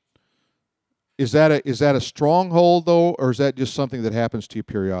 impatient. Is that a stronghold, though, or is that just something that happens to you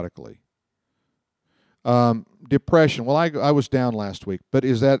periodically? Depression. Well, I was down last week, but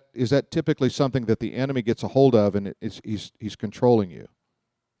is that typically something that the enemy gets a hold of and he's controlling you?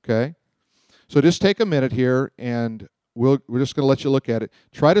 Okay? So just take a minute here, and we're just going to let you look at it.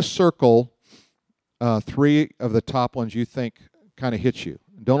 Try to circle 3 of the top ones you think kind of hit you.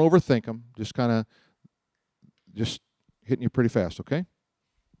 Don't overthink them. Just kind of hitting you pretty fast, okay?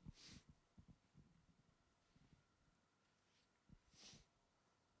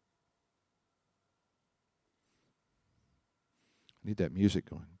 I need that music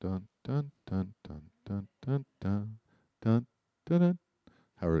going. Dun dun dun dun dun dun dun dun dun dun.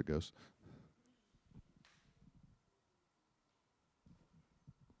 However it goes.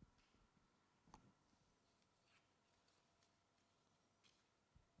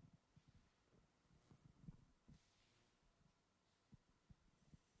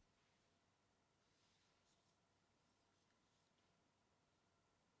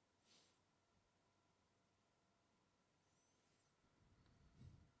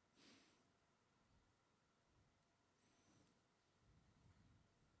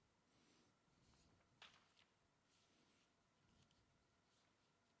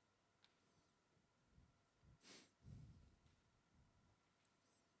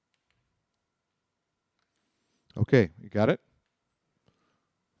 Okay, you got it?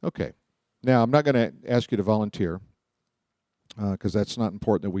 Okay. Now, I'm not going to ask you to volunteer because that's not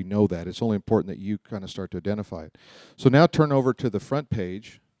important that we know that. It's only important that you kind of start to identify it. So now turn over to the front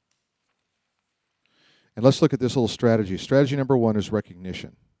page, and let's look at this little strategy. Strategy number 1 is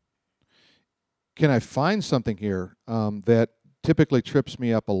recognition. Can I find something here that typically trips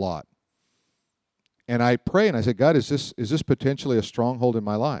me up a lot? And I pray and I say, God, is this potentially a stronghold in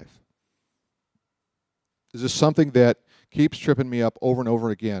my life? Is this something that keeps tripping me up over and over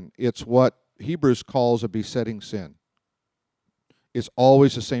again? It's what Hebrews calls a besetting sin. It's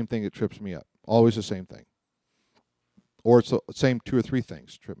always the same thing that trips me up. Always the same thing. Or it's the same 2 or 3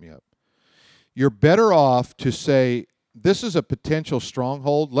 things trip me up. You're better off to say, this is a potential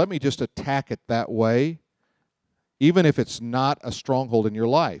stronghold. Let me just attack it that way, even if it's not a stronghold in your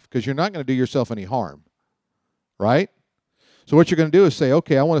life, because you're not going to do yourself any harm, right? So what you're going to do is say,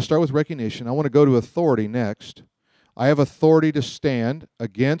 okay, I want to start with recognition. I want to go to authority next. I have authority to stand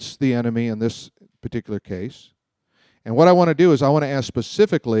against the enemy in this particular case. And what I want to do is I want to ask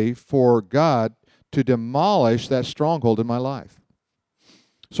specifically for God to demolish that stronghold in my life.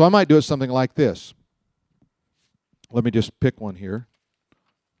 So I might do it something like this. Let me just pick one here.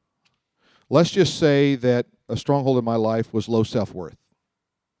 Let's just say that a stronghold in my life was low self-worth.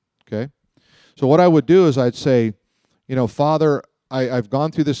 Okay? So what I would do is I'd say, Father, I've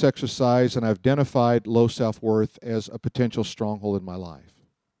gone through this exercise and I've identified low self-worth as a potential stronghold in my life.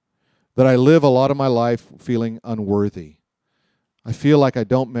 That I live a lot of my life feeling unworthy. I feel like I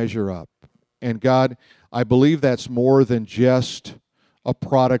don't measure up. And God, I believe that's more than just a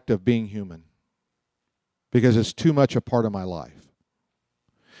product of being human, because it's too much a part of my life.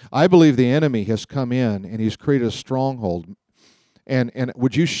 I believe the enemy has come in and he's created a stronghold. And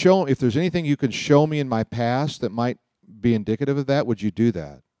would you show, if there's anything you can show me in my past that might be indicative of that, would you do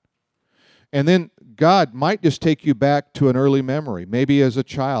that? And then God might just take you back to an early memory, maybe as a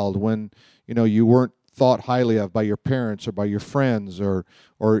child when you weren't thought highly of by your parents or by your friends, or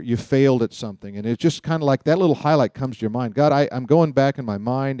you failed at something, and it's just kind of like that little highlight comes to your mind. God, I'm going back in my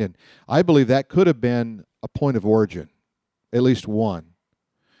mind, and I believe that could have been a point of origin, at least one.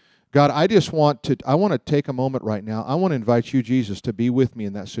 God, I want to take a moment right now. I want to invite you, Jesus, to be with me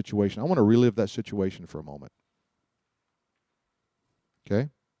in that situation. I want to relive that situation for a moment. Okay?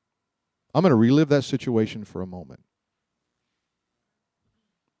 I'm going to relive that situation for a moment.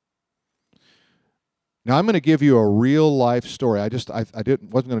 Now, I'm going to give you a real life story. Wasn't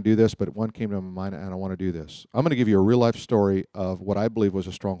going to do this, but one came to my mind, and I want to do this. I'm going to give you a real life story of what I believe was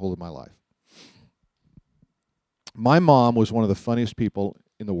a stronghold in my life. My mom was one of the funniest people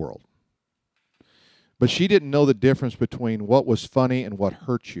in the world. But she didn't know the difference between what was funny and what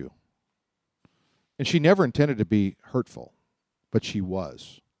hurt you. And she never intended to be hurtful, but she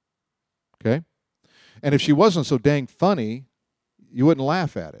was. Okay? And if she wasn't so dang funny, you wouldn't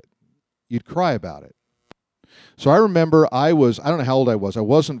laugh at it. You'd cry about it. So I remember I don't know how old I was. I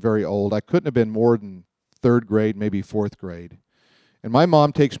wasn't very old. I couldn't have been more than third grade, maybe fourth grade. And my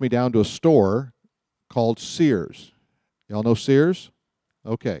mom takes me down to a store called Sears. Y'all know Sears?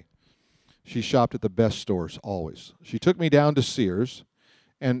 Okay. She shopped at the best stores always. She took me down to Sears,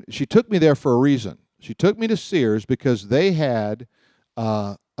 and she took me there for a reason. She took me to Sears because they had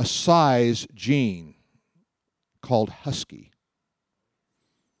a size jean called Husky.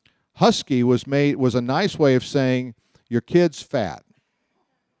 Husky was a nice way of saying your kid's fat.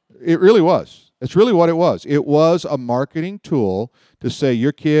 It really was. It's really what it was. It was a marketing tool to say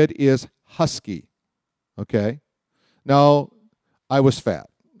your kid is husky. Okay? Now, I was fat.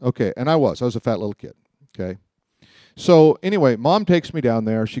 Okay, and I was a fat little kid. Okay? So anyway, Mom takes me down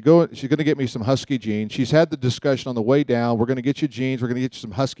there. She's going to get me some Husky jeans. She's had the discussion on the way down. We're going to get you jeans. We're going to get you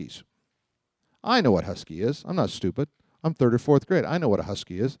some Huskies. I know what Husky is. I'm not stupid. I'm third or fourth grade. I know what a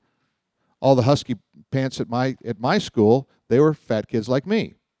Husky is. All the Husky pants at my school, they were fat kids like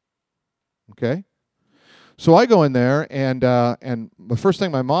me. Okay? So I go in there, and the first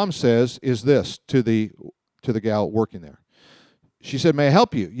thing my mom says is this to the gal working there. She said, "May I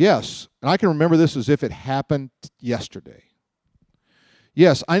help you?" "Yes." And I can remember this as if it happened yesterday.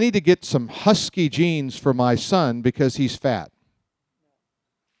 "Yes, I need to get some Husky jeans for my son because he's fat."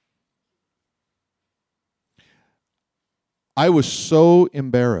 I was so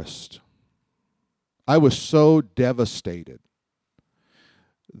embarrassed. I was so devastated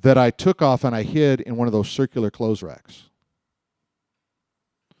that I took off and I hid in one of those circular clothes racks,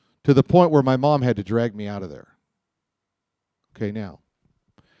 to the point where my mom had to drag me out of there. Okay, now,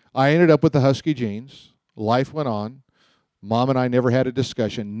 I ended up with the Husky jeans. Life went on. Mom and I never had a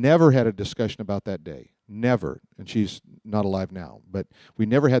discussion about that day. Never. And she's not alive now. But we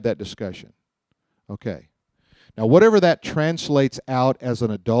never had that discussion. Okay. Now, whatever that translates out as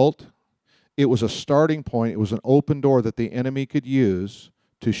an adult, it was a starting point. It was an open door that the enemy could use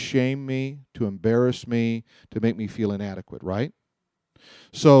to shame me, to embarrass me, to make me feel inadequate, right?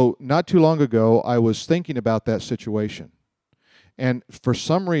 So, not too long ago, I was thinking about that situation. And for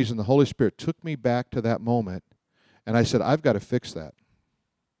some reason, the Holy Spirit took me back to that moment, and I said, I've got to fix that.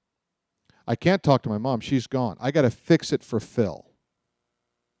 I can't talk to my mom. She's gone. I got to fix it for Phil.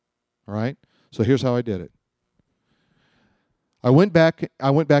 All right? So here's how I did it. I went back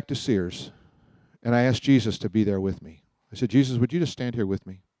to Sears, and I asked Jesus to be there with me. I said, "Jesus, would you just stand here with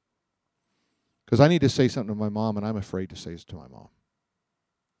me? Because I need to say something to my mom, and I'm afraid to say it to my mom.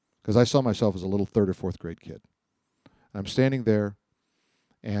 Because I saw myself as a little third or fourth grade kid. I'm standing there,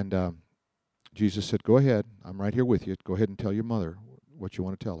 and Jesus said, "Go ahead. I'm right here with you. Go ahead and tell your mother what you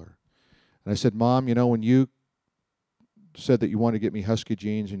want to tell her." And I said, "Mom, when you said that you wanted to get me Husky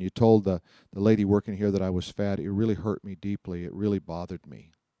jeans and you told the lady working here that I was fat, it really hurt me deeply. It really bothered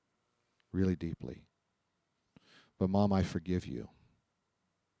me, really deeply. But, Mom, I forgive you."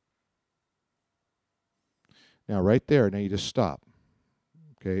 Now, right there, now you just stop.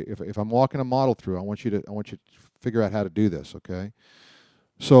 Okay, if I'm walking a model through, I want you to figure out how to do this, okay?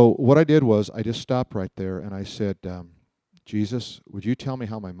 So what I did was I just stopped right there and I said, "Jesus, would you tell me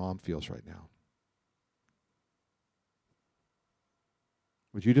how my mom feels right now?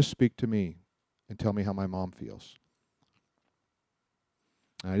 Would you just speak to me and tell me how my mom feels?"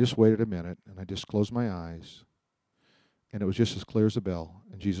 And I just waited a minute and I just closed my eyes, and it was just as clear as a bell,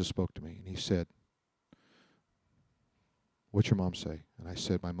 and Jesus spoke to me and he said, "What's your mom say?" And I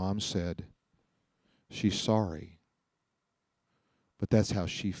said, "My mom said she's sorry, but that's how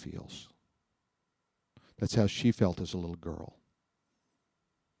she feels. That's how she felt as a little girl.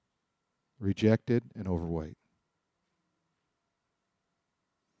 Rejected and overweight."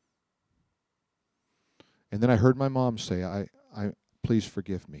 And then I heard my mom say, I please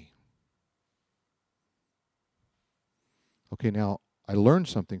forgive me." Okay, now I learned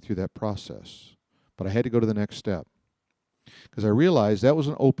something through that process, but I had to go to the next step. Because I realized that was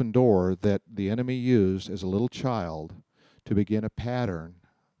an open door that the enemy used as a little child to begin a pattern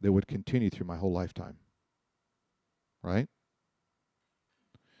that would continue through my whole lifetime. Right?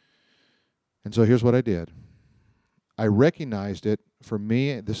 And so here's what I did. I recognized it. For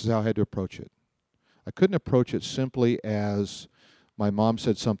me, this is how I had to approach it. I couldn't approach it simply as my mom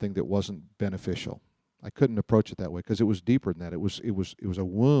said something that wasn't beneficial. I couldn't approach it that way because it was deeper than that. It was a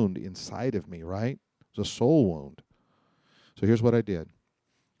wound inside of me, right? It was a soul wound. So here's what I did.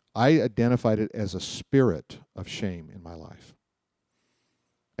 I identified it as a spirit of shame in my life.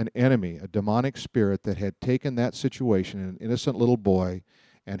 An enemy, a demonic spirit that had taken that situation, an innocent little boy,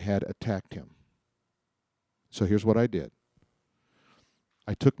 and had attacked him. So here's what I did.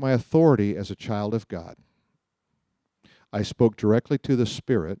 I took my authority as a child of God. I spoke directly to the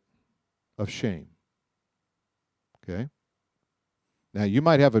spirit of shame. Okay? Now, you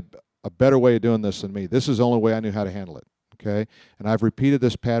might have a better way of doing this than me. This is the only way I knew how to handle it. Okay? And I've repeated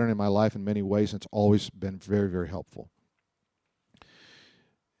this pattern in my life in many ways, and it's always been very, very helpful.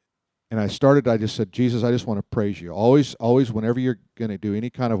 And I just said, Jesus, I just want to praise you. Always, whenever you're going to do any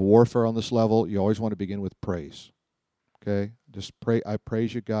kind of warfare on this level, you always want to begin with praise. Okay? Just pray. I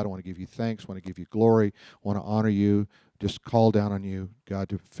praise you, God. I want to give you thanks. I want to give you glory. I want to honor you. Just call down on you, God,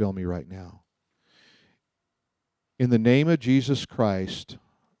 to fill me right now. In the name of Jesus Christ,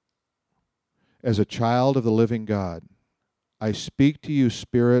 as a child of the living God, I speak to you,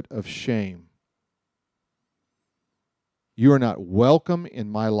 spirit of shame. You are not welcome in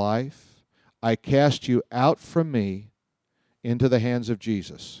my life. I cast you out from me into the hands of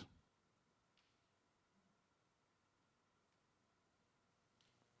Jesus.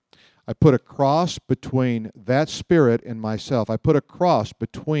 I put a cross between that spirit and myself. I put a cross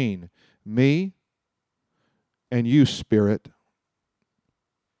between me and you, spirit,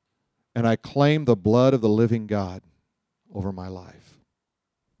 and I claim the blood of the living God over my life.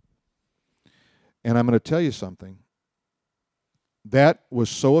 And I'm going to tell you something. That was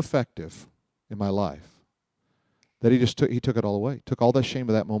so effective in my life that he took it all away, took all the shame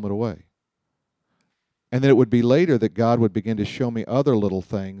of that moment away. And then it would be later that God would begin to show me other little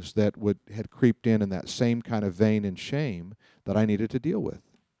things that had creeped in that same kind of vein and shame that I needed to deal with.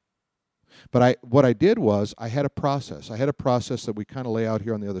 But what I did was I had a process. I had a process that we kind of lay out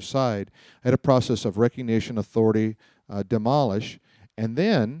here on the other side. I had a process of recognition, authority, demolish, and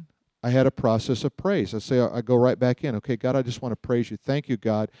then I had a process of praise. I go right back in. Okay, God, I just want to praise you. Thank you,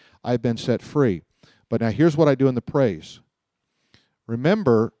 God. I've been set free. But now here's what I do in the praise.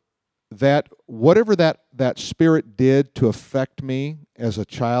 Remember that whatever that spirit did to affect me as a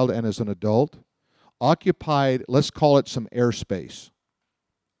child and as an adult occupied, let's call it some airspace.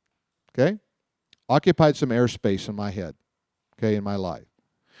 Okay? Occupied some airspace in my head, okay, in my life.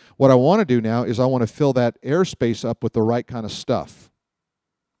 What I want to do now is I want to fill that airspace up with the right kind of stuff.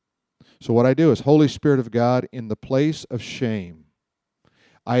 So what I do is, Holy Spirit of God, in the place of shame,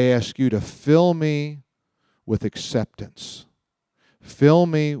 I ask you to fill me with acceptance. Fill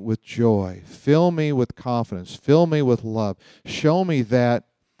me with joy. Fill me with confidence. Fill me with love. Show me that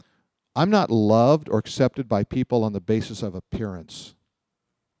I'm not loved or accepted by people on the basis of appearance.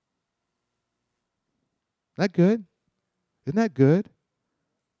 Isn't that good? Isn't that good?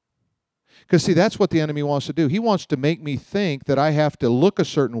 Because, see, that's what the enemy wants to do. He wants to make me think that I have to look a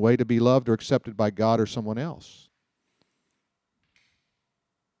certain way to be loved or accepted by God or someone else.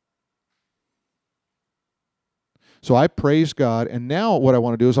 So I praise God, and now what I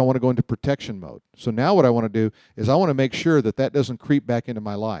want to do is I want to go into protection mode. So now what I want to do is I want to make sure that that doesn't creep back into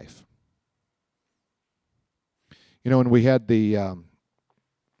my life. You know, when we had the,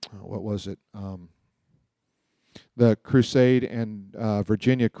 what was it? The crusade, and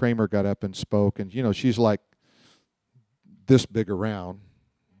Virginia Kramer got up and spoke, and, you know, she's like this big around,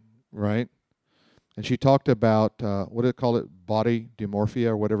 right? And she talked about, what do they call it, body dysmorphia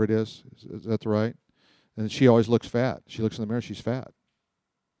or whatever it is. Is that right? And she always looks fat. She looks in the mirror, she's fat.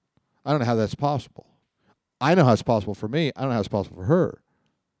 I don't know how that's possible. I know how it's possible for me. I don't know how it's possible for her,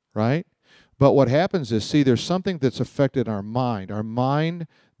 right? But what happens is, see, there's something that's affected our mind. Our mind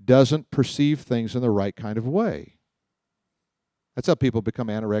doesn't perceive things in the right kind of way. That's how people become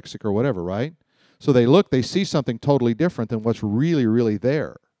anorexic or whatever, right? So they see something totally different than what's really, really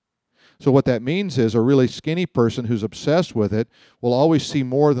there. So what that means is a really skinny person who's obsessed with it will always see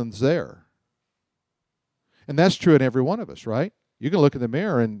more than's there. And that's true in every one of us, right? You can look in the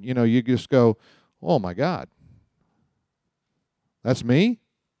mirror and, you know, you just go, oh my God, that's me?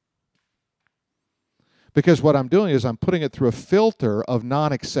 Because what I'm doing is I'm putting it through a filter of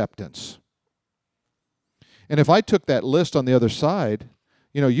non-acceptance. And if I took that list on the other side,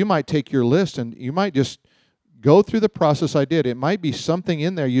 you know, you might take your list and you might just go through the process I did. It might be something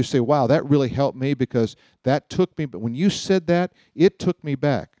in there you say, wow, that really helped me because that took me, but when you said that, it took me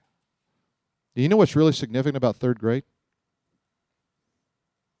back. Do you know what's really significant about third grade?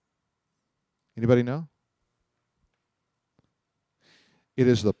 Anybody know? It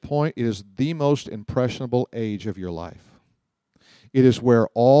is the most impressionable age of your life. It is where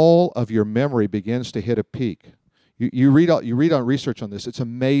all of your memory begins to hit a peak. You read on research on this. It's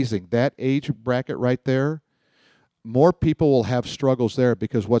amazing. That age bracket right there, more people will have struggles there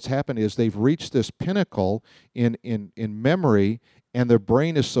because what's happened is they've reached this pinnacle in memory, and their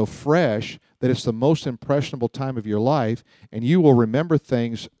brain is so fresh that it's the most impressionable time of your life, and you will remember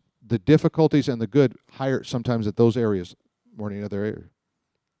things, the difficulties and the good, higher sometimes at those areas more than any other area.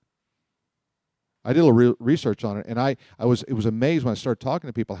 I did a little research on it, and it was amazed when I started talking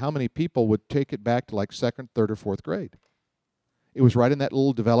to people how many people would take it back to like second, third, or fourth grade. It was right in that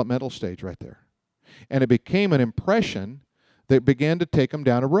little developmental stage right there. And it became an impression that began to take them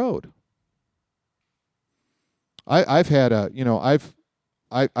down a road. I've had a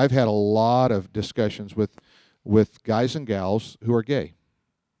lot of discussions with guys and gals who are gay.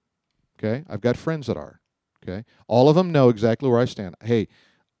 Okay? I've got friends that are. Okay? All of them know exactly where I stand. Hey,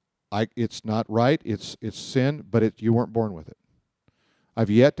 it's not right, it's sin, but you weren't born with it. I've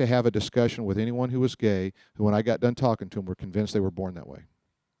yet to have a discussion with anyone who was gay who, when I got done talking to them, were convinced they were born that way.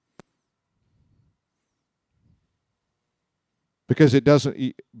 Because it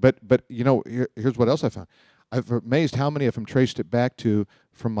doesn't, but here's what else I found. I'm amazed how many of them traced it back to,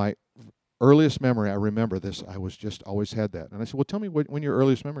 from my earliest memory, I remember this, I was just always had that. And I said, well, tell me when your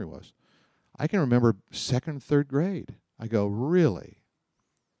earliest memory was. I can remember second, third grade. I go, really?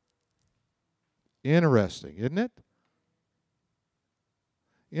 Interesting, isn't it?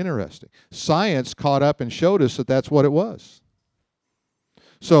 Interesting. Science caught up and showed us that that's what it was.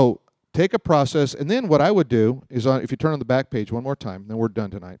 So take a process, and then what I would do is, if you turn on the back page one more time, then we're done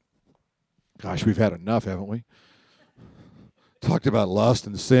tonight. Gosh, we've had enough, haven't we? Talked about lust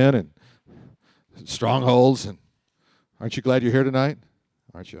and sin and strongholds, and aren't you glad you're here tonight?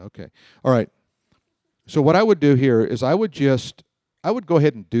 Aren't you? Okay. All right. So what I would do here is I would go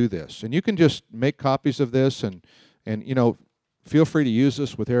ahead and do this, and you can just make copies of this, and feel free to use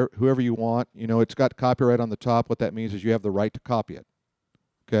this with whoever you want. It's got copyright on the top. What that means is you have the right to copy it.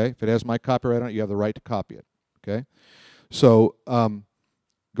 Okay? If it has my copyright on it, you have the right to copy it. Okay? So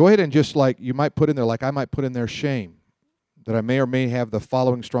go ahead and just you might put in there, I might put in there shame, that I may or may have the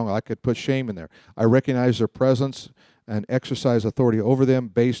following strong. I could put shame in there. I recognize their presence and exercise authority over them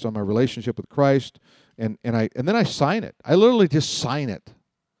based on my relationship with Christ. And then I sign it. I literally just sign it.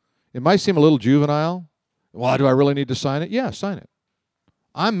 It might seem a little juvenile. Well, do I really need to sign it? Yeah, sign it.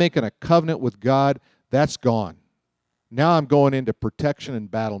 I'm making a covenant with God. That's gone. Now I'm going into protection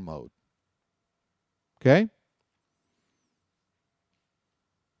and battle mode. Okay?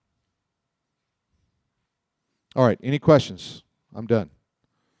 All right, any questions? I'm done.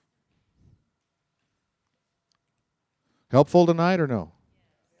 Helpful tonight or no?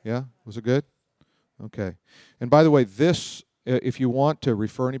 Yeah? Was it good? Okay. And by the way, this, if you want to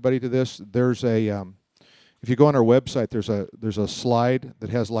refer anybody to this, there's if you go on our website, there's a slide that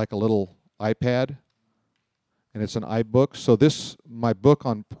has like a little iPad, and it's an iBook. So my book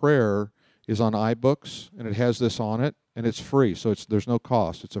on prayer is on iBooks, and it has this on it, and it's free. So there's no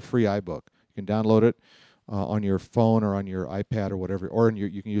cost. It's a free iBook. You can download it on your phone or on your iPad or whatever, or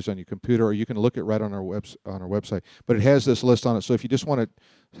you can use it on your computer, or you can look it right on our website. But it has this list on it. So if you just want to,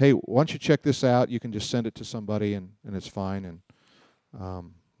 hey, why don't you check this out? You can just send it to somebody, and it's fine,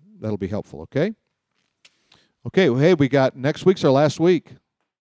 and that'll be helpful. Okay. Okay. Well, hey, we got next week's our last week.